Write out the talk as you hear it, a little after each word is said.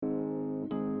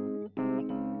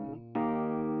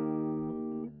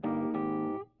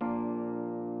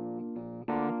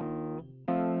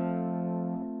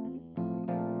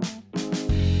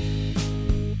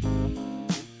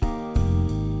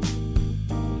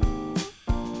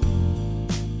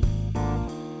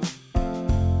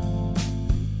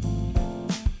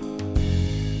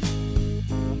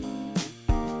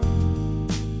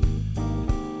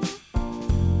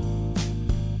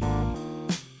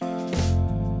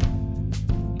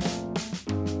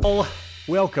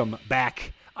Welcome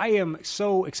back. I am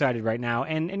so excited right now,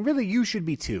 and really you should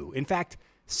be too. In fact,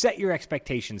 set your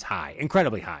expectations high,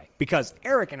 incredibly high, because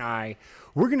Eric and I,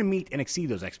 we're going to meet and exceed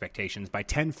those expectations by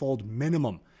tenfold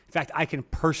minimum. In fact, I can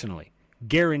personally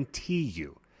guarantee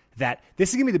you that this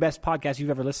is going to be the best podcast you've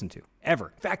ever listened to,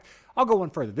 ever. In fact, I'll go one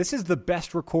further. This is the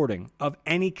best recording of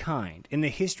any kind in the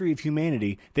history of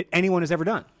humanity that anyone has ever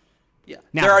done. Yeah.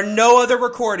 Now, there are no other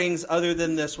recordings other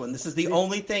than this one. This is the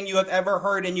only thing you have ever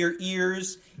heard in your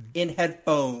ears in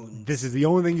headphones. This is the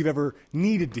only thing you've ever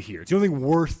needed to hear. It's the only thing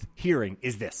worth hearing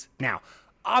is this. Now,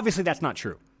 obviously that's not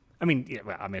true. I mean,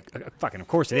 fucking of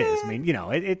course it is. I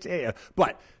mean,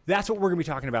 but that's what we're going to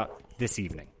be talking about this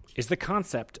evening, is the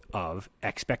concept of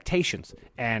expectations.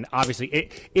 And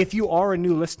obviously, if you are a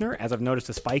new listener, as I've noticed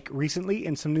a spike recently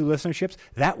in some new listenerships,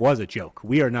 that was a joke.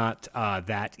 We are not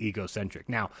that egocentric.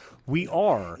 Now, we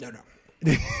are... No.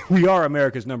 We are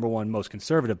America's #1 most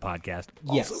conservative podcast.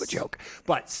 Also a joke.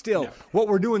 But still, what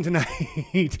we're doing tonight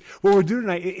is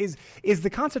the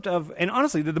concept of, and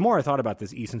honestly, the more I thought about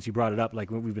this, E, since you brought it up,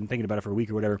 like we've been thinking about it for a week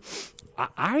or whatever,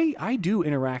 I do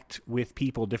interact with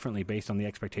people differently based on the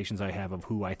expectations I have of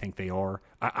who I think they are.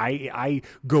 I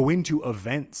go into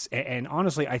events, and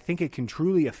honestly, I think it can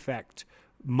truly affect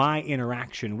my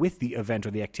interaction with the event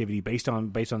or the activity based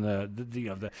on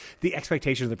the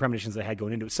expectations, the premonitions I had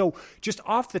going into it. So just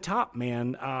off the top,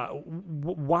 man,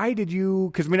 why did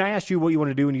you? Because I asked you what you want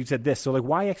to do, and you said this. So like,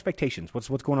 why expectations? What's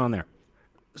going on there?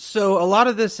 So a lot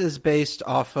of this is based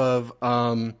off of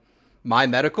my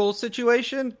medical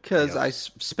situation, because I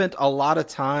spent a lot of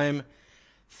time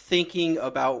thinking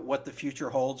about what the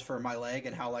future holds for my leg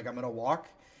and how I'm going to walk,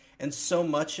 and so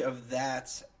much of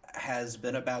that has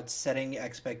been about setting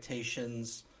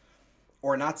expectations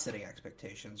or not setting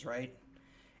expectations, right?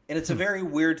 And it's a very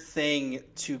weird thing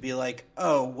to be like,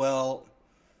 oh, well,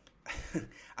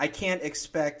 I can't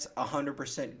expect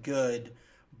 100% good,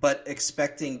 but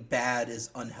expecting bad is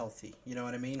unhealthy. You know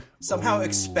what I mean? Somehow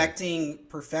expecting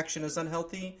perfection is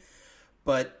unhealthy,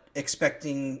 but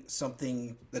expecting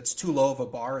something that's too low of a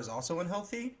bar is also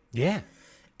unhealthy. Yeah.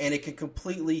 And it can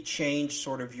completely change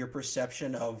sort of your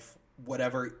perception of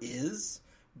whatever is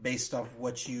based off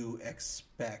what you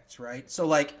expect, right?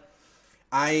 So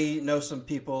I know some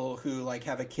people who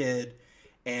have a kid,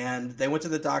 and they went to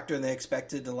the doctor and they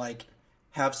expected to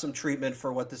have some treatment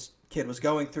for what this kid was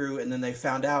going through, and then they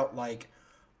found out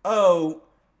oh,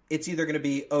 it's either going to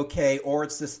be okay or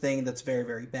it's this thing that's very,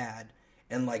 very bad.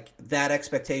 And that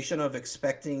expectation of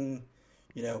expecting,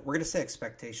 we're going to say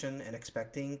expectation and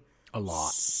expecting a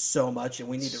lot, so much, and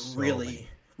we need to really.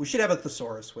 We should have a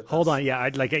thesaurus with Hold us. on, yeah,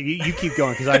 I'd you keep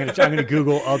going, because I'm gonna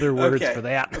Google other words for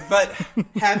that. But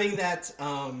having that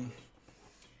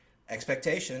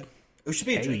expectation, it should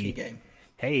be a drinking game.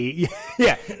 Hey,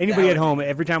 yeah. Anybody at home,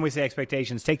 every time we say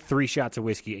expectations, take 3 shots of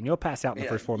whiskey, and you'll pass out in the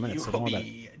first 4 minutes. You will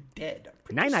be dead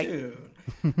pretty Night-night.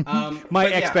 soon.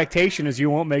 My expectation is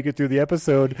you won't make it through the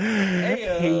episode. Hey.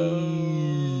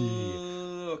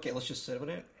 Okay, let's just sit with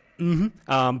it.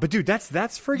 Mm-hmm. But dude, that's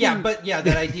freaking... Yeah,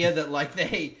 that idea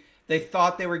that they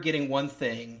thought they were getting one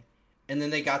thing, and then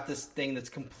they got this thing that's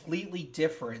completely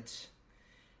different,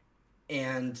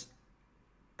 and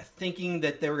thinking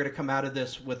that they were going to come out of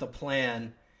this with a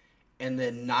plan, and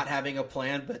then not having a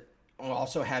plan, but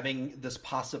also having this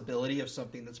possibility of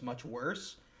something that's much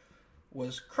worse,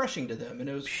 was crushing to them, and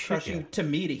it was crushing to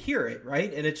me to hear it,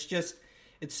 right? And it's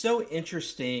so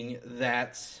interesting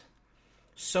that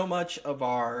so much of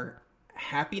our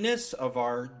happiness, of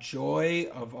our joy,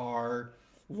 of our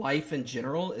life in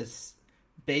general is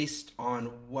based on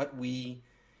what we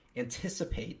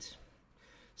anticipate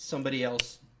somebody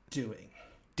else doing.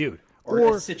 Dude.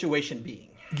 Or a situation being.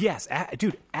 Yes,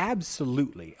 dude,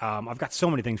 absolutely. I've got so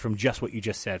many things from just what you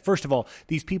just said. First of all,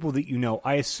 these people that you know,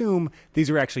 I assume these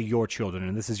are actually your children,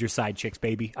 and this is your side chick's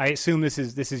baby. I assume this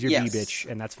is your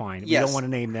B-bitch, and that's fine. We don't want to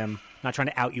name them. I'm not trying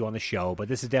to out you on the show, but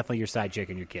this is definitely your side chick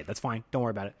and your kid. That's fine. Don't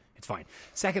worry about it. It's fine.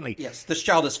 Secondly... Yes, this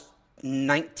child is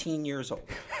 19 years old.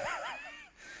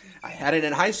 I had it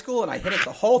in high school, and I hit it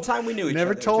the whole time we knew each other.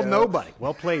 Never told nobody.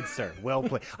 Well played, sir. Well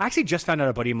played. I actually just found out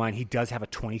a buddy of mine, he does have a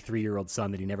 23-year-old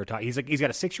son that he never taught. He's got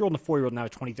a 6-year-old and a 4-year-old, now a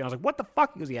 23. I was like, what the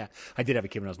fuck? He goes, yeah, I did have a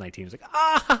kid when I was 19. I was like,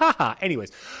 ah, ha, ha, ha.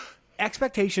 Anyways,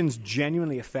 expectations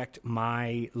genuinely affect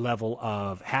my level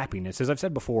of happiness. As I've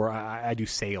said before, I do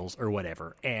sales or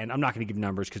whatever, and I'm not going to give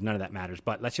numbers because none of that matters,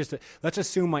 but let's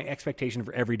assume my expectation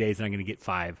for every day is that I'm going to get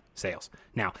 5 sales.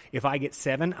 Now, if I get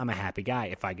 7, I'm a happy guy.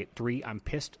 If I get 3, I'm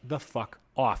pissed the fuck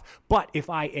off. But if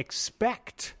I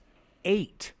expect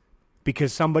 8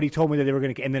 because somebody told me that they were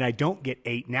going to, and then I don't get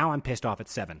 8, now I'm pissed off at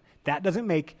 7. That doesn't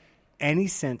make any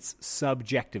sense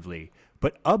subjectively,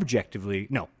 But objectively,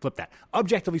 no, flip that.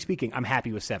 Objectively speaking, I'm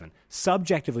happy with 7.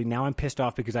 Subjectively, now I'm pissed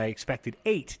off because I expected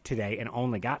 8 today and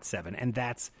only got 7, and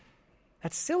that's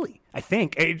silly, I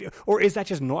think. Or is that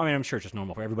just normal? I mean, I'm sure it's just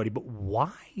normal for everybody, but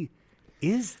why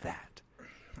is that?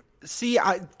 See,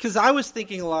 because I was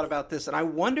thinking a lot about this, and I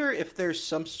wonder if there's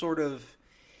some sort of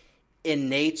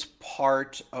innate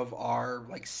part of our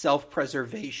like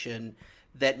self-preservation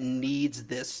that needs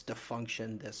this to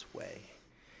function this way.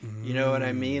 You know what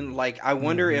I mean? Like, I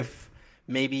wonder if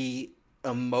maybe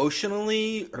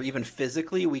emotionally or even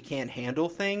physically we can't handle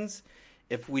things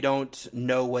if we don't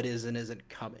know what is and isn't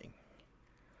coming.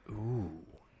 Ooh,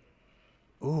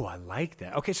 I like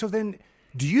that. Okay, so then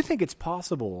do you think it's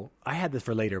possible, I had this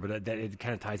for later, but it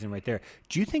kind of ties in right there.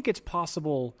 Do you think it's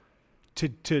possible to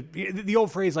the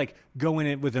old phrase, like, go in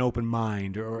it with an open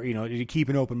mind, or you know, to keep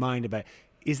an open mind about,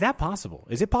 is that possible?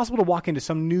 Is it possible to walk into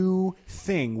some new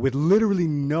thing with literally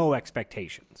no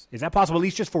expectations? Is that possible, at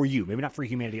least just for you? Maybe not for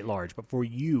humanity at large, but for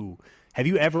you. Have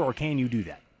you ever, or can you do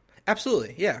that?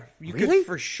 Absolutely, yeah. You Really? could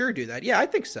for sure do that. Yeah, I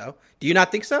think so. Do you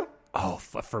not think so? Oh,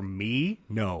 for me,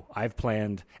 no. I've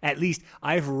planned, at least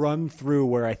I've run through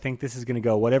where I think this is going to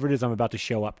go. Whatever it is I'm about to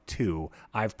show up to,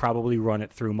 I've probably run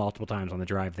it through multiple times on the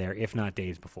drive there, if not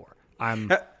days before.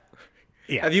 Yeah.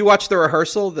 Have you watched The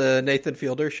Rehearsal, the Nathan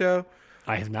Fielder show?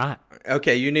 I have not.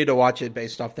 Okay, you need to watch it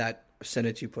based off that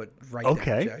sentence you put right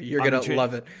Okay. there, Joe. You're going to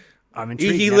love it. I'm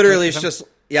intrigued. He literally is just,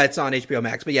 yeah, it's on HBO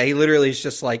Max, but yeah, he literally is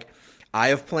just like, I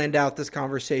have planned out this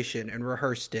conversation and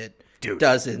rehearsed it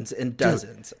dozens and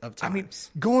dozens of times. I mean,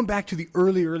 going back to the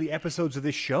early episodes of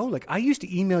this show, like, I used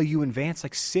to email you in Vance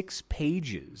like 6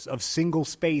 pages of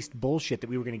single-spaced bullshit that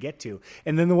we were going to get to.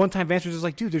 And then the one time Vance was just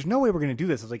like, dude, there's no way we're going to do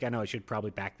this. I was like, I know, I should probably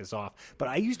back this off. But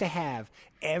I used to have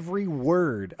every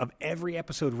word of every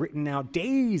episode written out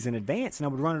days in advance, and I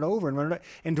would run it over and run it over.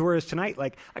 And whereas tonight,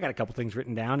 like, I got a couple things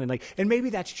written down, and maybe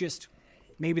that's just...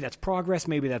 Maybe that's progress,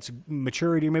 maybe that's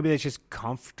maturity, or maybe that's just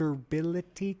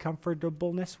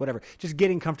comfortableness, whatever. Just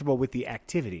getting comfortable with the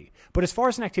activity. But as far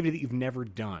as an activity that you've never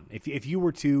done, if you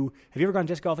were to, have you ever gone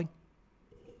disc golfing?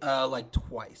 Like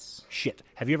twice. Shit.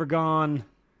 Have you ever gone,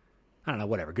 I don't know,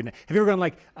 whatever. Good. Have you ever gone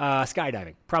like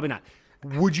skydiving? Probably not.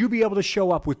 Would you be able to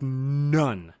show up with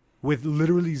none, with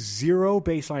literally zero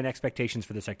baseline expectations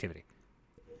for this activity?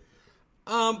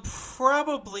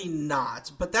 Probably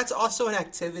not, but that's also an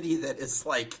activity that is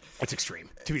like... That's extreme,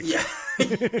 to be fair.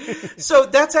 So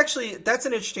that's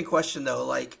an interesting question, though,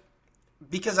 like,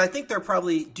 because I think do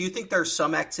you think there are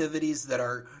some activities that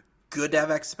are good to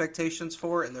have expectations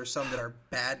for, and there's some that are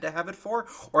bad to have it for?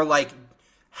 Or, like,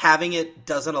 having it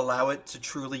doesn't allow it to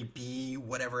truly be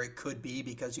whatever it could be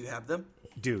because you have them?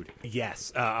 Dude,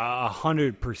 yes,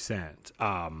 100%.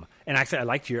 And actually, I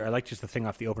liked just the thing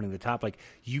off the opening at the top. Like,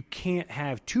 you can't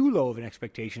have too low of an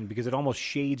expectation because it almost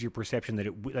shades your perception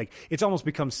that it's almost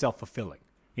becomes self-fulfilling.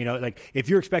 You know, like, if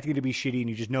you're expecting it to be shitty and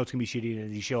you just know it's gonna be shitty,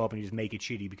 and you show up and you just make it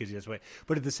shitty because that's what.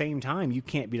 But at the same time, you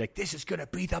can't be like, this is gonna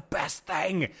be the best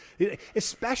thing,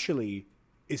 especially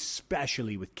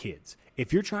with kids.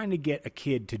 If you're trying to get a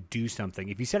kid to do something,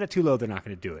 if you set it too low, they're not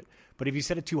going to do it. But if you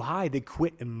set it too high, they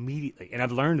quit immediately. And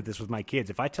I've learned this with my kids.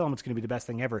 If I tell them it's going to be the best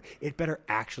thing ever, it better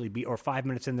actually be, or 5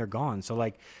 minutes in, they're gone. So,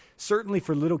 like, certainly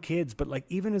for little kids, but, like,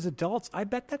 even as adults, I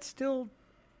bet that's still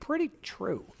pretty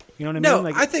true. You know what I mean? No,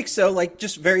 Like, I think so. Like,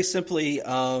 just very simply,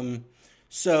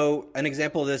 so an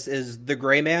example of this is The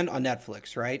Gray Man on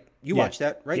Netflix, right? You watched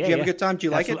that, right? Yeah, Did you have a good time? Do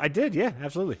you like it? I did, yeah,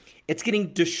 absolutely. It's getting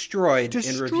destroyed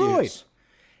in reviews.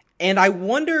 And I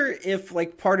wonder if,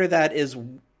 like, part of that is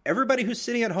everybody who's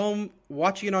sitting at home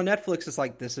watching it on Netflix is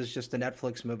like, this is just a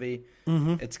Netflix movie.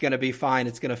 Mm-hmm. It's going to be fine.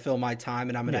 It's going to fill my time,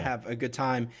 and I'm going to have a good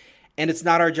time. And it's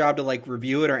not our job to, like,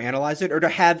 review it or analyze it or to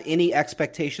have any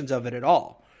expectations of it at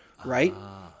all, right?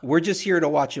 We're just here to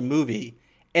watch a movie.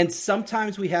 And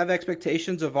sometimes we have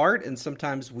expectations of art, and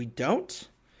sometimes we don't.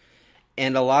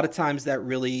 And a lot of times that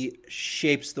really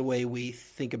shapes the way we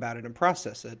think about it and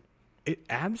process it. It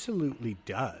absolutely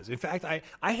does. In fact,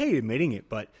 I hate admitting it,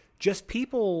 but just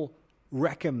people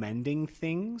recommending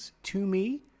things to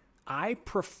me, I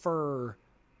prefer,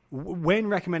 when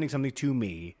recommending something to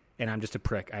me, and I'm just a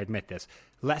prick, I admit this,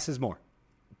 less is more.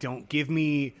 Don't give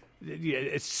me,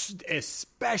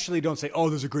 especially don't say,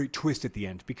 oh, there's a great twist at the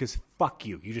end, because fuck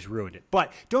you, you just ruined it.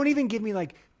 But don't even give me,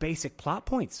 like, basic plot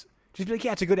points. Just be like,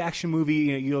 yeah, it's a good action movie.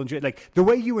 You know, you'll enjoy it. Like the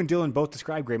way you and Dylan both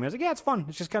described Gray Man, I was like, yeah, it's fun.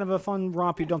 It's just kind of a fun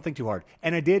romp. You don't think too hard.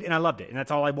 And I did, and I loved it. And that's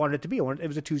all I wanted it to be. It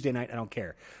was a Tuesday night. I don't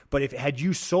care. But if had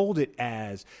you sold it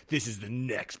as this is the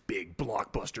next big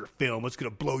blockbuster film, it's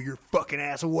going to blow your fucking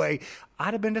ass away,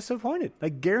 I'd have been disappointed.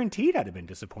 Like guaranteed, I'd have been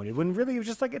disappointed. When really it was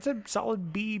just like it's a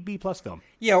solid B plus film.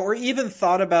 Yeah, or even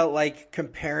thought about like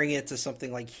comparing it to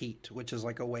something like Heat, which is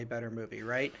like a way better movie,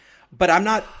 right? But I'm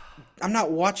not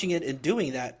watching it and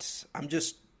doing that. I'm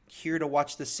just here to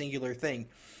watch this singular thing.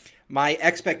 My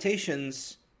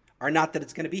expectations are not that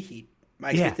it's going to be Heat.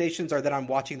 My expectations are that I'm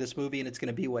watching this movie and it's going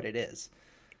to be what it is.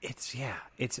 I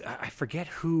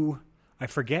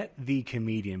forget the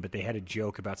comedian, but they had a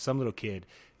joke about some little kid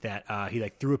that he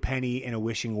like threw a penny in a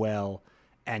wishing well,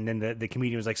 and then the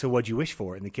comedian was like, "So what'd you wish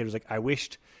for?" And the kid was like, "I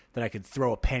wished that I could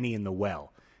throw a penny in the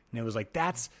well." And it was like,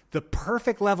 that's the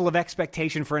perfect level of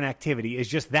expectation for an activity, is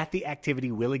just that the activity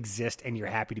will exist and you're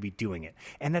happy to be doing it.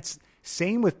 And that's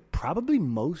same with probably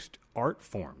most art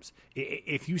forms.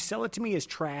 If you sell it to me as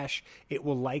trash, it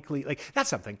will likely, like, that's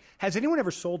something. Has anyone ever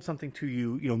sold something to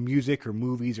you, you know, music or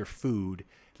movies or food,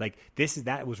 like,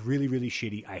 that was really, really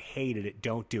shitty. I hated it.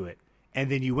 Don't do it.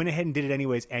 And then you went ahead and did it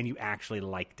anyways, and you actually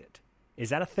liked it.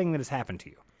 Is that a thing that has happened to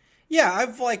you? Yeah,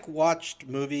 I've like watched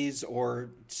movies or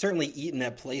certainly eaten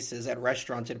at places, at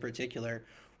restaurants in particular,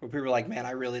 where people are like, "Man,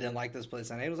 I really didn't like this place,"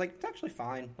 and I was like, "It's actually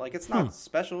fine. Like, it's not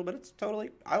special, but it's totally,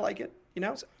 I like it." You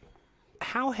know.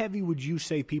 How heavy would you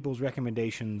say people's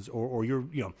recommendations or your,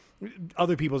 you know,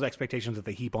 other people's expectations that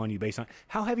they heap on you based on,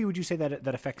 how heavy would you say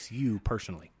that affects you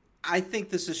personally? I think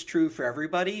this is true for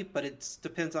everybody, but it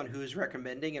depends on who's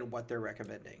recommending and what they're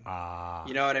recommending.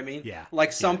 You know what I mean? Yeah.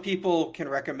 Like some people can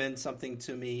recommend something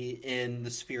to me in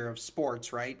the sphere of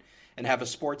sports, right? And have a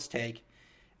sports take,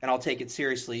 and I'll take it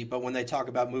seriously. But when they talk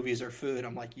about movies or food,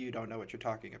 I'm like, you don't know what you're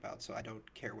talking about, so I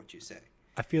don't care what you say.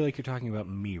 I feel like you're talking about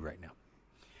me right now.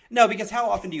 No, because how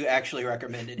often do you actually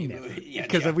recommend any movie? Yeah,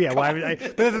 because but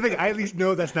that's the thing. I at least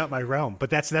know that's not my realm. But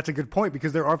that's a good point,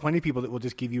 because there are plenty of people that will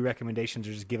just give you recommendations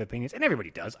or just give opinions, and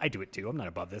everybody does. I do it too. I'm not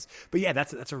above this. But yeah,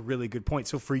 that's a really good point.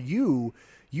 So for you,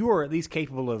 you are at least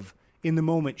capable of in the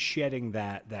moment shedding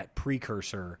that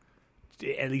precursor,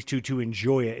 at least to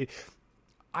enjoy it.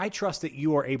 I trust that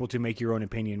you are able to make your own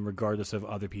opinion regardless of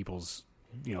other people's,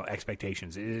 you know,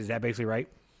 expectations. Is that basically right?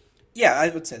 Yeah, I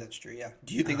would say that's true, yeah.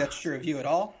 Do you think that's true of you at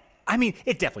all? I mean,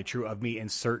 it's definitely true of me in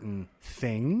certain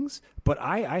things, but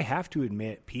I have to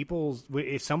admit,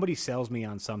 if somebody sells me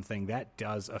on something, that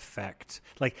does affect,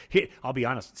 like, I'll be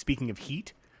honest, speaking of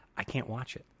Heat, I can't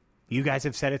watch it. You guys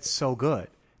have said it's so good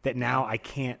that now I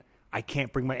can't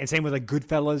bring and same with like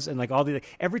Goodfellas and like all the,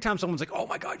 every time someone's like, "Oh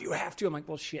my God, you have to," I'm like,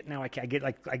 well, shit, now I get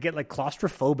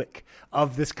claustrophobic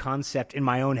of this concept in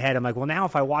my own head. I'm like, well, now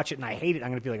if I watch it and I hate it, I'm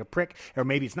going to feel like a prick, or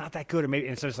maybe it's not that good, or maybe,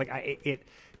 and so it's like,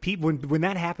 when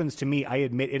that happens to me, I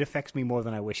admit it affects me more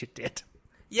than I wish it did.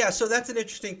 Yeah, so that's an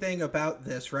interesting thing about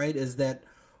this, right? Is that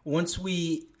once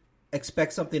we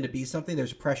expect something to be something,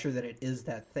 there's pressure that it is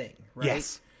that thing,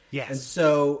 right? Yes. And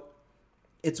so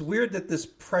it's weird that this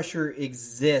pressure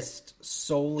exists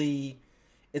solely.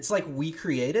 It's like we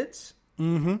create it.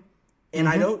 Mm-hmm. And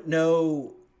I don't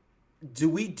know, do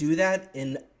we do that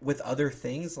with other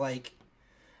things? Like,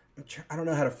 I don't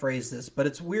know how to phrase this, but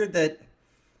it's weird that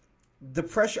the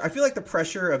pressure, I feel like the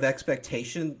pressure of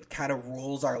expectation kind of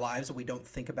rules our lives and we don't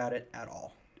think about it at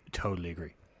all. Totally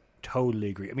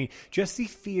agree. I mean, just the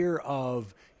fear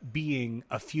of being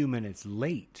a few minutes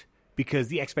late because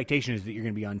the expectation is that you're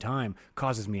going to be on time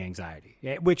causes me anxiety,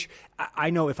 which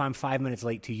I know if I'm 5 minutes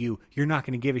late to you, you're not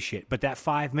going to give a shit. But that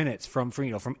 5 minutes from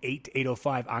 8 to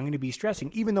 8:05, I'm going to be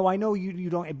stressing, even though I know you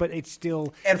don't, but it's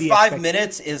still. And 5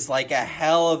 minutes is like a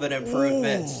hell of an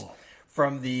improvement. Ooh.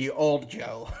 From the old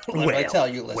Joe, I tell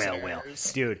you, listeners. Well,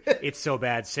 dude, it's so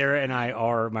bad. Sarah and I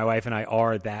my wife and I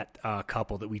are that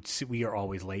couple that we are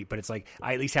always late. But it's like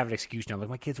I at least have an excuse now. Like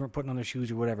my kids weren't putting on their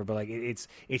shoes or whatever. But like it's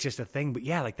just a thing. But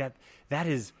yeah, like that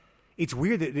is, it's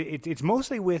weird that it's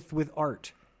mostly with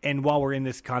art. And while we're in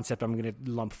this concept, I'm going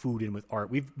to lump food in with art.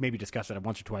 We've maybe discussed that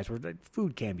once or twice. Where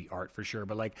food can be art for sure.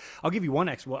 But like I'll give you one.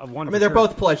 I mean, they're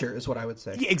both pleasure, is what I would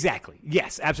say. Yeah, exactly.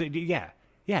 Yes, absolutely. Yeah.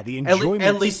 Yeah, the enjoyment.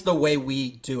 At least the way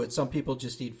we do it. Some people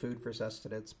just eat food for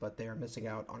sustenance, but they are missing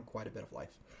out on quite a bit of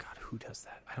life. God, who does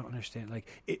that? I don't understand. Like,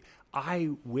 I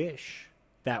wish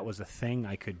that was a thing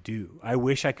I could do. I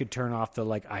wish I could turn off the,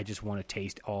 like, I just want to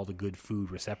taste all the good food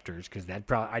receptors, because I'd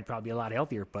probably be a lot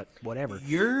healthier, but whatever.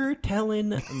 You're telling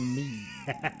me.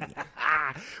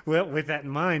 Well, with that in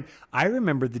mind, I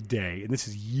remember the day, and this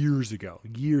is years ago,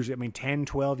 10,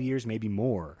 12 years, maybe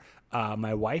more.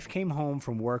 My wife came home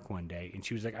from work one day, and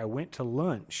she was like, I went to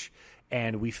lunch,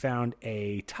 and we found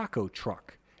a taco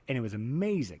truck. And it was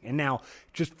amazing. And now,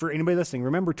 just for anybody listening,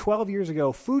 remember 12 years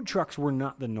ago, food trucks were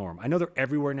not the norm. I know they're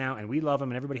everywhere now, and we love them,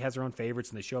 and everybody has their own favorites,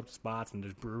 and they show up to spots, and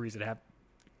there's breweries that have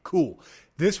cool.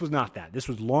 This was not that. This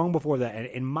was long before that. And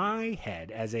in my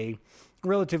head, as a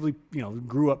relatively,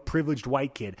 grew up privileged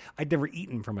white kid, I'd never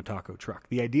eaten from a taco truck.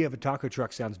 The idea of a taco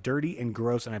truck sounds dirty and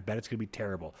gross, and I bet it's going to be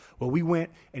terrible. Well, we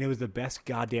went, and it was the best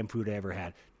goddamn food I ever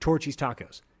had. Torchy's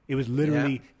Tacos. It was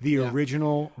literally the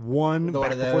original one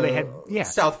back before they had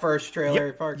South First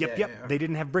Trailer Park. Yep. They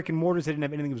didn't have brick and mortars. They didn't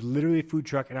have anything. It was literally a food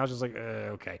truck, and I was just like,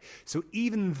 okay. So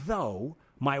even though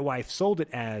my wife sold it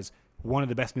as one of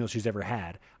the best meals she's ever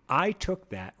had, I took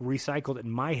that, recycled it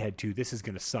in my head to this is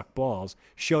going to suck balls,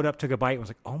 showed up, took a bite, and was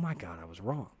like, oh my God, I was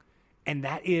wrong. And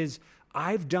that is,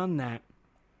 I've done that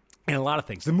in a lot of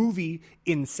things. The movie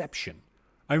Inception.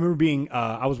 I remember being,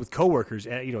 I was with coworkers,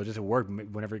 just at work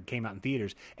whenever it came out in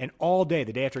theaters, and all day,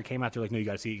 the day after it came out, they're like, no, you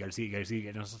got to see it, you got to see it, you got to see it.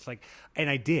 And I was just like, and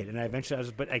I did. And I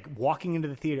eventually, but like walking into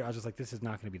the theater, I was just like, this is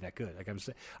not going to be that good. Like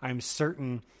I'm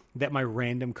certain that my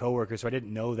random coworkers, so I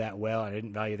didn't know that well, I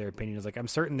didn't value their opinion. I was like, I'm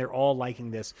certain they're all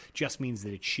liking this, just means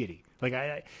that it's shitty.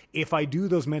 Like if I do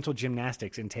those mental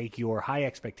gymnastics and take your high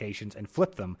expectations and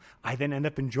flip them, I then end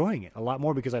up enjoying it a lot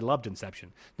more because I loved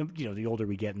Inception. The older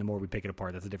we get and the more we pick it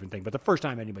apart, that's a different thing. But the first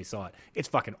time anybody saw it, it's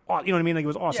fucking awesome. You know what I mean? Like it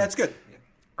was awesome. Yeah, it's good.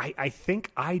 I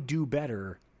think I do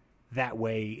better that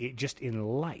way just in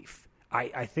life.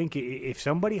 I think if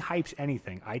somebody hypes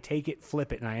anything, I take it,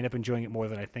 flip it, and I end up enjoying it more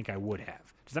than I think I would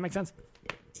have. Does that make sense?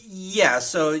 Yeah,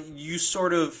 so you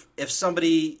sort of, if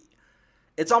somebody,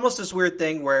 it's almost this weird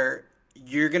thing where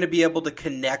you're going to be able to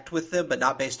connect with them, but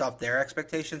not based off their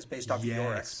expectations, based off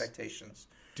your expectations.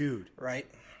 Dude. Right?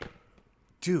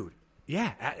 Dude.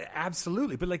 Yeah,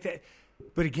 absolutely. But like that,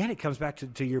 but again, it comes back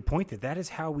to your point that is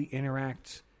how we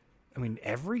interact. I mean,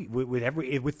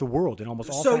 with the world in almost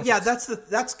all. So facets. yeah,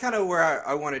 that's kind of where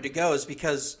I wanted to go, is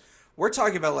because we're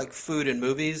talking about like food and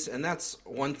movies, and that's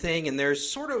one thing, and there's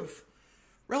sort of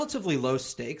relatively low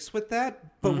stakes with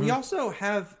that, but we also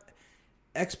have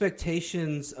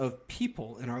expectations of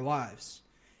people in our lives,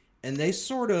 and they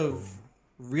sort of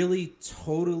really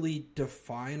totally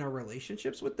define our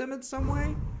relationships with them in some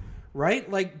way,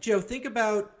 right? Like, Joe, think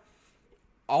about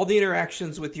all the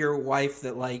interactions with your wife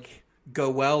that like go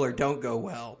well or don't go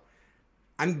well.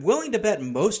 I'm willing to bet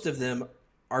most of them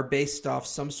are based off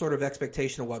some sort of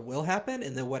expectation of what will happen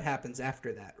and then what happens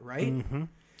after that, right? Mm-hmm.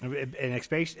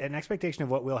 An expectation of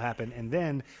what will happen, and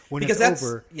then when it's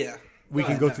over, we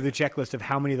can go through the checklist of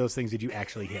how many of those things did you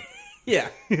actually hit. Yeah.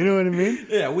 You know what I mean?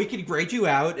 Yeah, we can grade you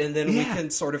out, and then we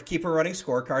can sort of keep a running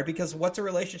scorecard, because what's a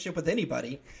relationship with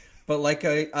anybody but like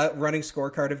a running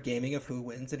scorecard of gaming of who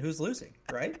wins and who's losing,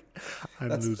 right?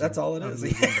 That's all it is.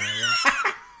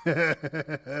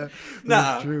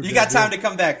 No, true, you got time to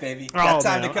come back, baby.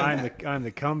 I'm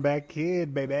the comeback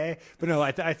kid, baby. But no,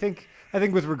 I think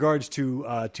with regards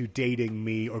to dating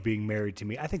me or being married to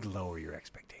me, I think lower your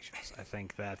expectations. I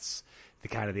think that's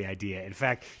the idea. In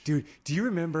fact, dude, do you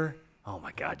remember? Oh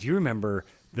my God, do you remember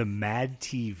the Mad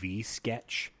TV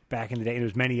sketch back in the day? And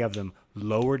there's many of them.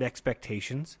 Lowered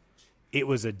expectations. It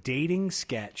was a dating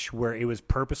sketch where it was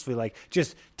purposely like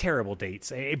just terrible dates.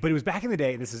 But it was back in the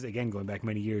day. This is, again, going back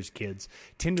many years, kids.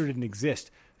 Tinder didn't exist.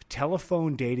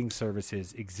 Telephone dating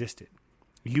services existed.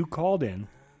 You called in.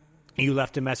 You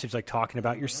left a message like talking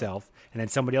about yourself, and then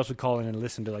somebody else would call in and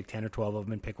listen to like 10 or 12 of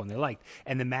them and pick one they liked.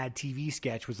 And the Mad TV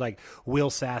sketch was like Will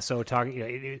Sasso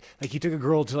talking, like he took a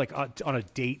girl to like on a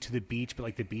date to the beach, but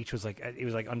like the beach was like, it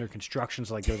was like under construction,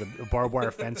 so like there was a barbed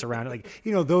wire fence around it, like,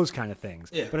 those kind of things.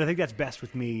 Yeah. But I think that's best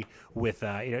with me with,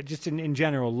 just in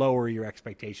general, lower your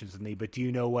expectations with me. But do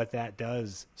you know what that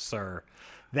does, sir?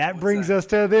 That brings us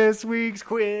to this week's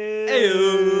quiz.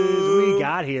 Hey-o. We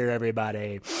got here,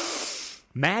 everybody.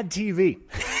 Mad TV.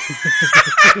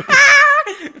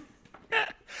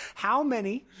 How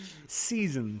many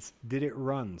seasons did it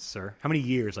run, sir? How many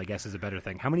years, I guess, is a better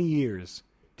thing. How many years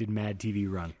did Mad TV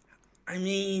run? I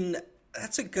mean,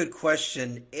 that's a good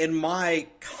question. In my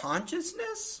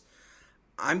consciousness,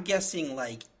 I'm guessing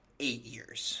like 8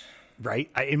 years.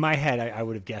 Right? In my head, I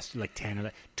would have guessed like 10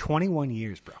 or 21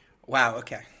 years, bro. Wow,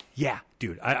 okay. Yeah,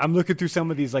 dude. I'm looking through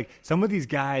some of these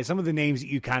guys, some of the names that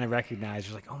you kind of recognize.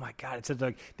 You're like, oh my God. It said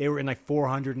like they were in like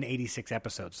 486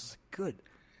 episodes. It's like, good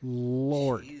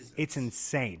Lord. Jesus. It's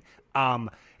insane.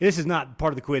 This is not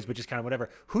part of the quiz, but just kind of whatever.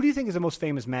 Who do you think is the most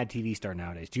famous Mad TV star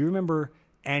nowadays? Do you remember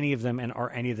any of them, and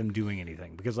are any of them doing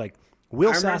anything? Because like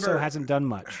Will Sasso hasn't done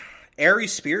much. Ari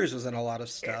Spears was in a lot of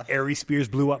stuff. Ari Spears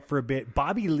blew up for a bit.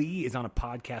 Bobby Lee is on a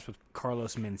podcast with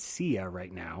Carlos Mencia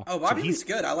right now. Oh, Bobby Lee's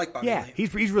good. I like Bobby Lee. Yeah,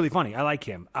 he's really funny. I like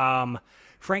him.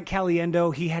 Frank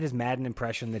Caliendo, he had his Madden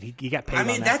impression that he got paid. I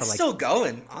mean, on that that's for like, still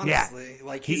going. Honestly, yeah.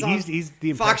 like he's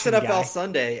the Fox impression NFL guy.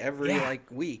 Sunday every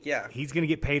week. Yeah, he's gonna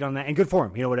get paid on that, and good for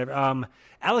him. You know, whatever.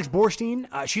 Alex Borstein,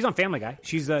 she's on Family Guy.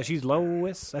 She's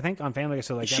Lois, I think, on Family Guy.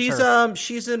 So like, that's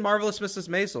she's in Marvelous Mrs.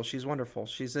 Maisel. She's wonderful.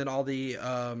 She's in all the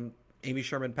Amy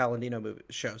Sherman Palladino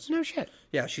shows. No shit.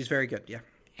 Yeah, she's very good. Yeah,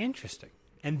 interesting.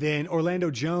 And then Orlando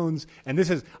Jones, and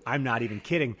this is, I'm not even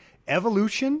kidding,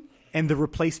 Evolution and The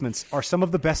Replacements are some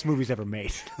of the best movies ever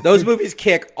made. Those movies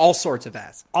kick all sorts of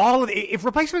ass. If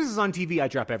Replacements is on TV, I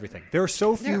drop everything. There are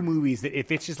so few movies that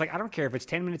if it's just like, I don't care if it's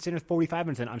 10 minutes in or 45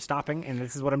 minutes in, I'm stopping, and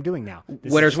this is what I'm doing now.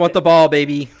 Winners want the ball,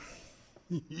 baby.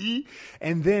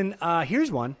 And then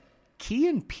here's one, Key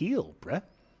and Peele, bruh.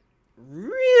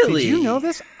 Really? Did you know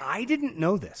this? I didn't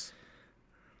know this.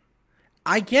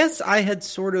 I guess I had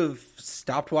sort of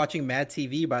stopped watching Mad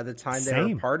TV by the time they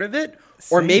Same. were part of it.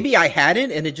 Or Same. maybe I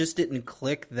hadn't, and it just didn't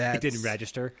click that. It didn't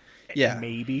register. Yeah.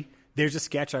 Maybe. There's a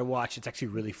sketch I watched. It's actually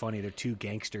really funny. They're two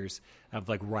gangsters of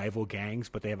like rival gangs,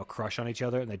 but they have a crush on each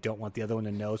other and they don't want the other one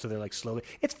to know, so they're like slowly.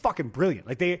 It's fucking brilliant.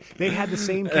 Like they had the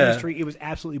same chemistry. It was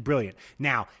absolutely brilliant.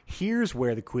 Now, here's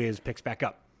where the quiz picks back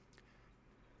up.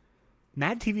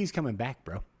 Mad TV's coming back,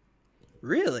 bro.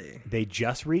 Really? They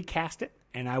just recast it,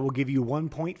 and I will give you 1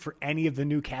 point for any of the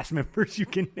new cast members you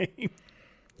can name.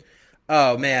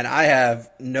 Oh, man, I have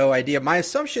no idea. My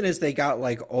assumption is they got,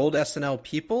 like, old SNL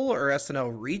people or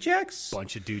SNL rejects.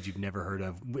 Bunch of dudes you've never heard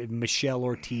of. Michelle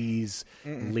Ortiz,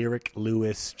 Lyric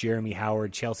Lewis, Jeremy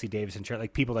Howard, Chelsea Davison,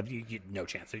 like people that you no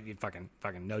chance. You fucking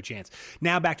no chance.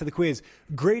 Now back to the quiz.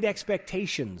 Great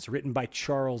Expectations, written by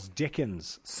Charles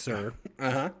Dickens, sir.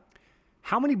 Uh-huh.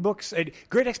 How many books?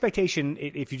 Great Expectation,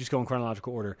 if you just go in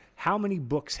chronological order, how many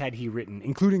books had he written,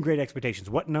 including Great Expectations?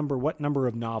 What number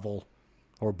of novel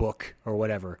or book or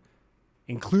whatever,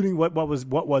 including what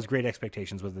was Great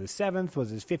Expectations? Was it his 7th?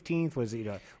 Was it his 15th? Was it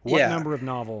what number of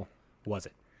novel was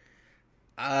it?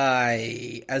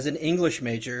 As an English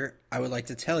major, I would like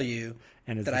to tell you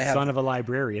And as that the I have son of a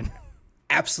librarian,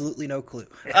 absolutely no clue.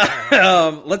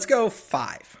 Let's go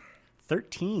 5.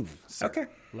 13. Sir. Okay.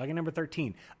 Lucky number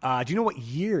 13. Do you know what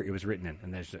year it was written in?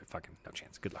 And there's fucking no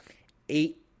chance. Good luck.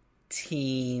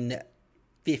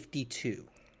 1852.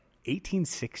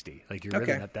 1860. Like you're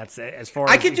Okay. really that's as far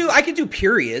I as can do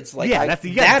periods like yeah, that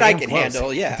damn I can close.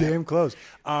 handle. Yeah. Damn close.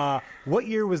 What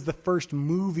year was the first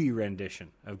movie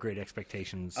rendition of Great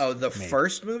Expectations? Oh, the made?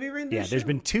 first movie rendition? Yeah, there's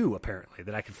been 2 apparently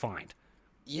that I could find.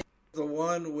 Yeah, the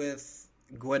one with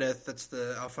Gwyneth. That's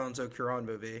the Alfonso Cuarón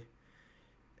movie.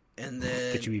 And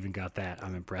then That you even got that.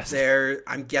 I'm impressed.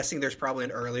 I'm guessing there's probably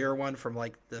an earlier one from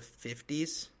like the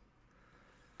 50s.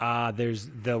 There's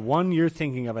the one you're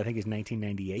thinking of, I think, is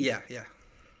 1998. Yeah.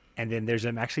 And then there's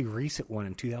an actually recent one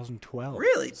in 2012.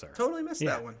 Really? Sir. Totally missed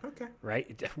Yeah. that one. Okay.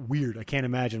 Right? Weird. I can't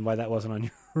imagine why that wasn't on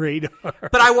your radar.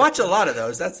 But I watch a lot of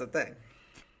those. That's the thing.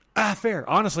 Fair.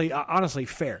 Honestly,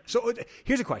 fair. So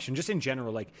here's a question, just in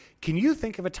general. Like, can you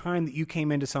think of a time that you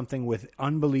came into something with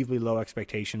unbelievably low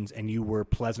expectations and you were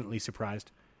pleasantly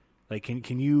surprised? Like,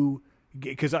 can you?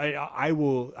 Because I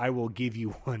will give you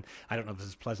one. I don't know if this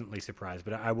is pleasantly surprised,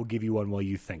 but I will give you one while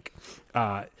you think.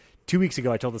 2 weeks ago,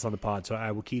 I told this on the pod, so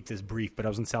I will keep this brief. But I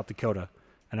was in South Dakota,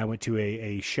 and I went to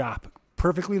a shop,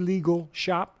 perfectly legal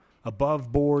shop,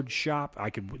 above board shop.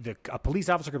 A police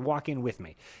officer could walk in with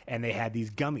me, and they had these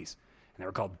gummies, and they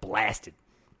were called Blasted.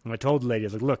 And I told the lady, I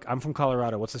was like, "Look, I'm from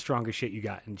Colorado. What's the strongest shit you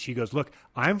got?" And she goes, "Look,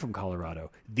 I'm from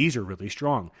Colorado. These are really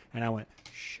strong." And I went,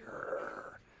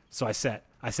 "Sure." So I set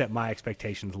my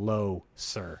expectations low,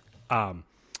 sir.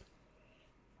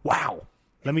 Wow.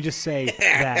 Let me just say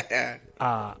that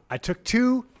I took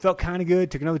 2, felt kind of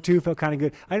good. Took another 2, felt kind of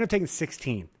good. I ended up taking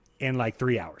 16 in like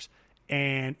 3 hours.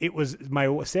 And it was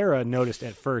Sarah noticed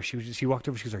at first. She walked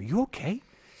over. She goes, "Are you okay?"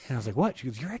 And I was like, "What?" She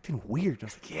goes, "You're acting weird." And I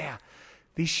was like, "Yeah,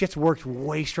 these shits worked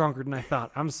way stronger than I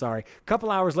thought. I'm sorry." A couple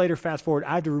hours later, fast forward,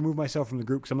 I had to remove myself from the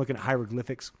group because I'm looking at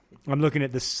hieroglyphics. I'm looking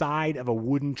at the side of a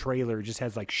wooden trailer. It just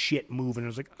has like shit moving. I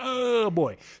was like, oh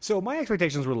boy. So my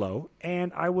expectations were low,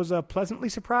 and I was pleasantly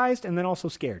surprised and then also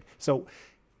scared. So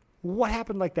what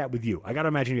happened like that with you? I got to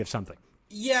imagine you have something.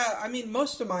 Yeah, I mean,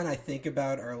 most of mine I think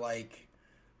about are like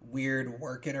weird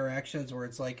work interactions where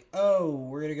it's like, oh,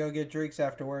 we're gonna go get drinks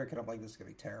after work, and I'm like, this is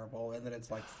gonna be terrible, and then it's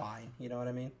like fine, you know what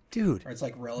I mean, Dude, or it's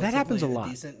like relatively that happens a lot.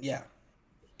 decent. Yeah,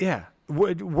 Yeah,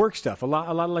 work stuff. A lot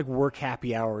of like work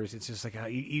happy hours. It's just like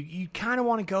you kind of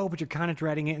want to go, but you're kind of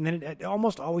dreading it, and then it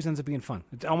almost always ends up being fun.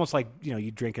 It's almost like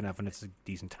you drink enough and it's a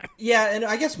decent time. Yeah, and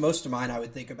I guess most of mine I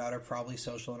would think about are probably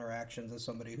social interactions as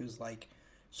somebody who's like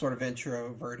sort of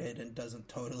introverted and doesn't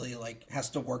totally like has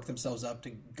to work themselves up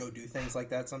to go do things like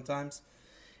that. Sometimes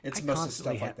it's mostly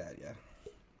stuff like that. Yeah,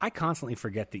 I constantly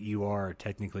forget that you are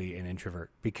technically an introvert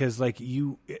because like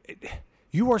you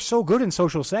are so good in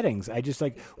social settings. I just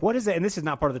like, what is that? And this is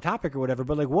not part of the topic or whatever,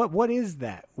 but like, what is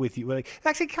that with you? Like, it's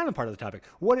actually kind of part of the topic.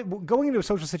 Going into a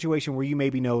social situation where you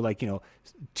maybe know, like,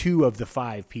 2 of the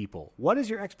 5 people, what is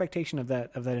your expectation of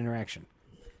that interaction?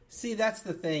 See, that's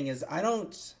the thing is I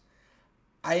don't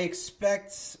know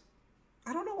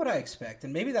what I expect.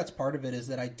 And maybe that's part of it is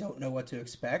that I don't know what to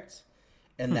expect.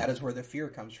 And that is where the fear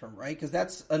comes from, right? Because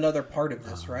that's another part of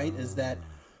this, right? Is that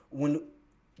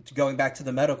going back to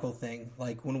the medical thing,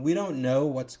 like when we don't know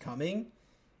what's coming,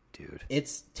 dude,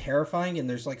 it's terrifying and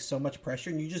there's like so much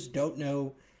pressure and you just don't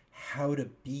know how to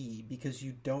be because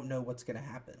you don't know what's going to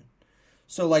happen.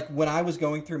 So like when I was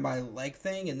going through my leg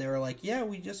thing and they were like, yeah,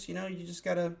 we just, you just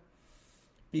got to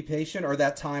be patient. Or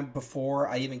that time before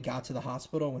I even got to the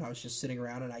hospital when I was just sitting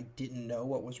around and I didn't know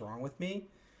what was wrong with me.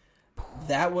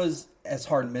 That was as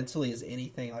hard mentally as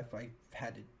anything I've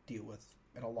had to deal with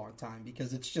in a long time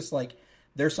because it's just like,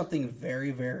 there's something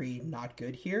very, very not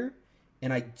good here,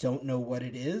 and I don't know what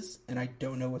it is, and I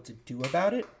don't know what to do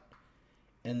about it,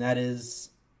 and that is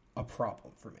a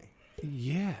problem for me.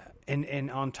 Yeah, and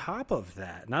on top of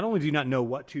that, not only do you not know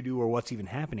what to do or what's even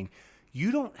happening,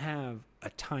 you don't have a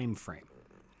time frame.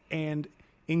 And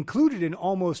included in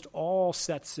almost all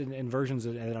sets and versions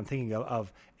that I'm thinking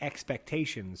of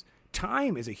expectations,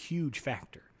 time is a huge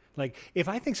factor. Like, if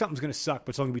I think something's going to suck, but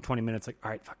it's only going to be 20 minutes, like, all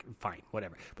right, fucking fine,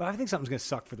 whatever. But if I think something's going to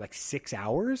suck for, like, 6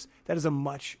 hours, that is a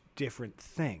much different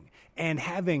thing. And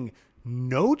having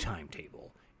no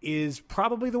timetable is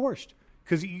probably the worst.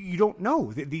 Because you don't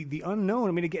know. The unknown,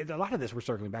 I mean, again, a lot of this we're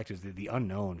circling back to is the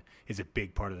unknown is a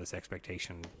big part of this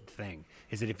expectation thing.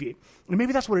 Is that if you,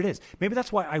 maybe that's what it is. Maybe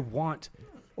that's why I want,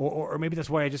 or maybe that's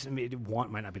why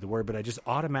want might not be the word, but I just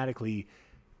automatically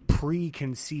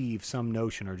preconceive some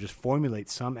notion or just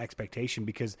formulate some expectation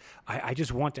because I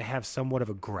just want to have somewhat of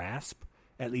a grasp,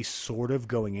 at least sort of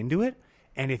going into it.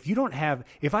 And if I don't have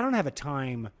a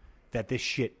time that this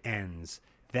shit ends,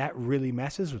 that really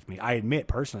messes with me. I admit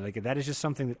personally, like that is just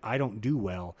something that I don't do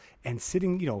well. And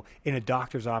sitting, in a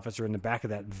doctor's office or in the back of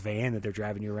that van that they're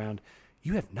driving you around,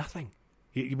 you have nothing.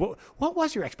 What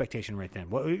was your expectation right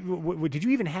then? What did you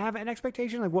even have an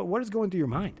expectation? Like what is going through your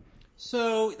mind?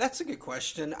 So that's a good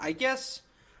question. I guess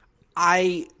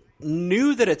I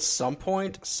knew that at some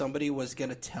point somebody was going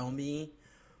to tell me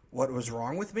what was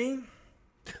wrong with me.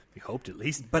 We hoped at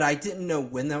least. But I didn't know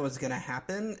when that was going to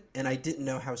happen, and I didn't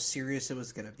know how serious it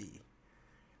was going to be.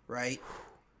 Right?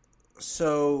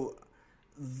 So,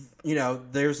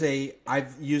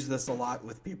 I've used this a lot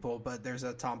with people, but there's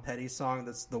a Tom Petty song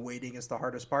that's "The Waiting is the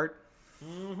Hardest Part."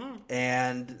 Mm-hmm.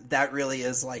 And that really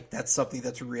is that's something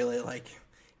that's really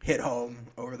hit home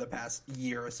over the past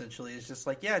year, essentially. It's just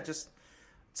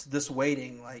it's this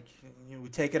waiting. We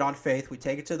take it on faith. We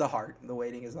take it to the heart. The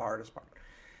waiting is the hardest part.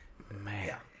 Man,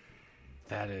 yeah.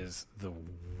 That is the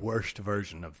worst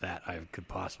version of that I could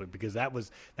possibly, because that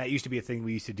used to be a thing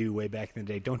we used to do way back in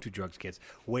the day. Don't do drugs, kids.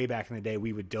 Way back in the day,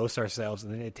 we would dose ourselves,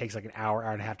 and then it takes an hour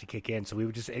and a half to kick in. So we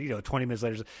would just, 20 minutes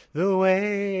later, the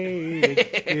waiting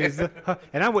is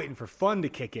and I'm waiting for fun to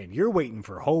kick in. You're waiting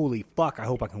for, holy fuck, I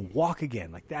hope I can walk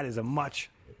again. That is a much,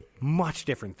 much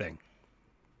different thing.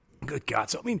 Good God.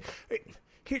 So, I mean,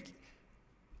 here,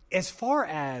 as far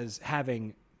as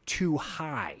having too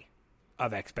high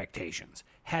of expectations,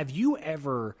 have you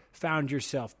ever found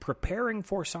yourself preparing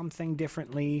for something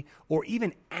differently or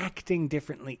even acting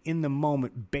differently in the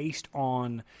moment based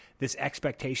on this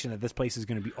expectation that this place is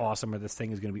going to be awesome or this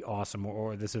thing is going to be awesome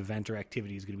or this event or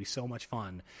activity is going to be so much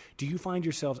fun? Do you find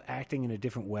yourselves acting in a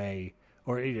different way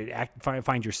or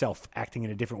find yourself acting in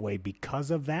a different way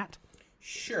because of that?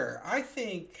 Sure. I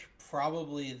think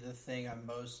probably the thing I'm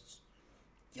most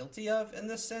guilty of in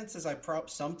this sense is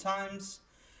sometimes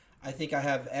I think I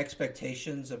have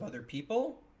expectations of other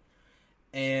people,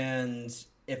 and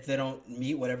if they don't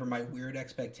meet whatever my weird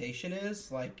expectation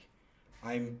is,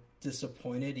 I'm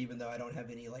disappointed even though I don't have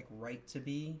any right to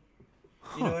be.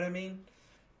 You know what I mean?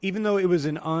 Even though it was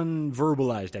an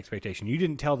unverbalized expectation. You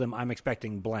didn't tell them I'm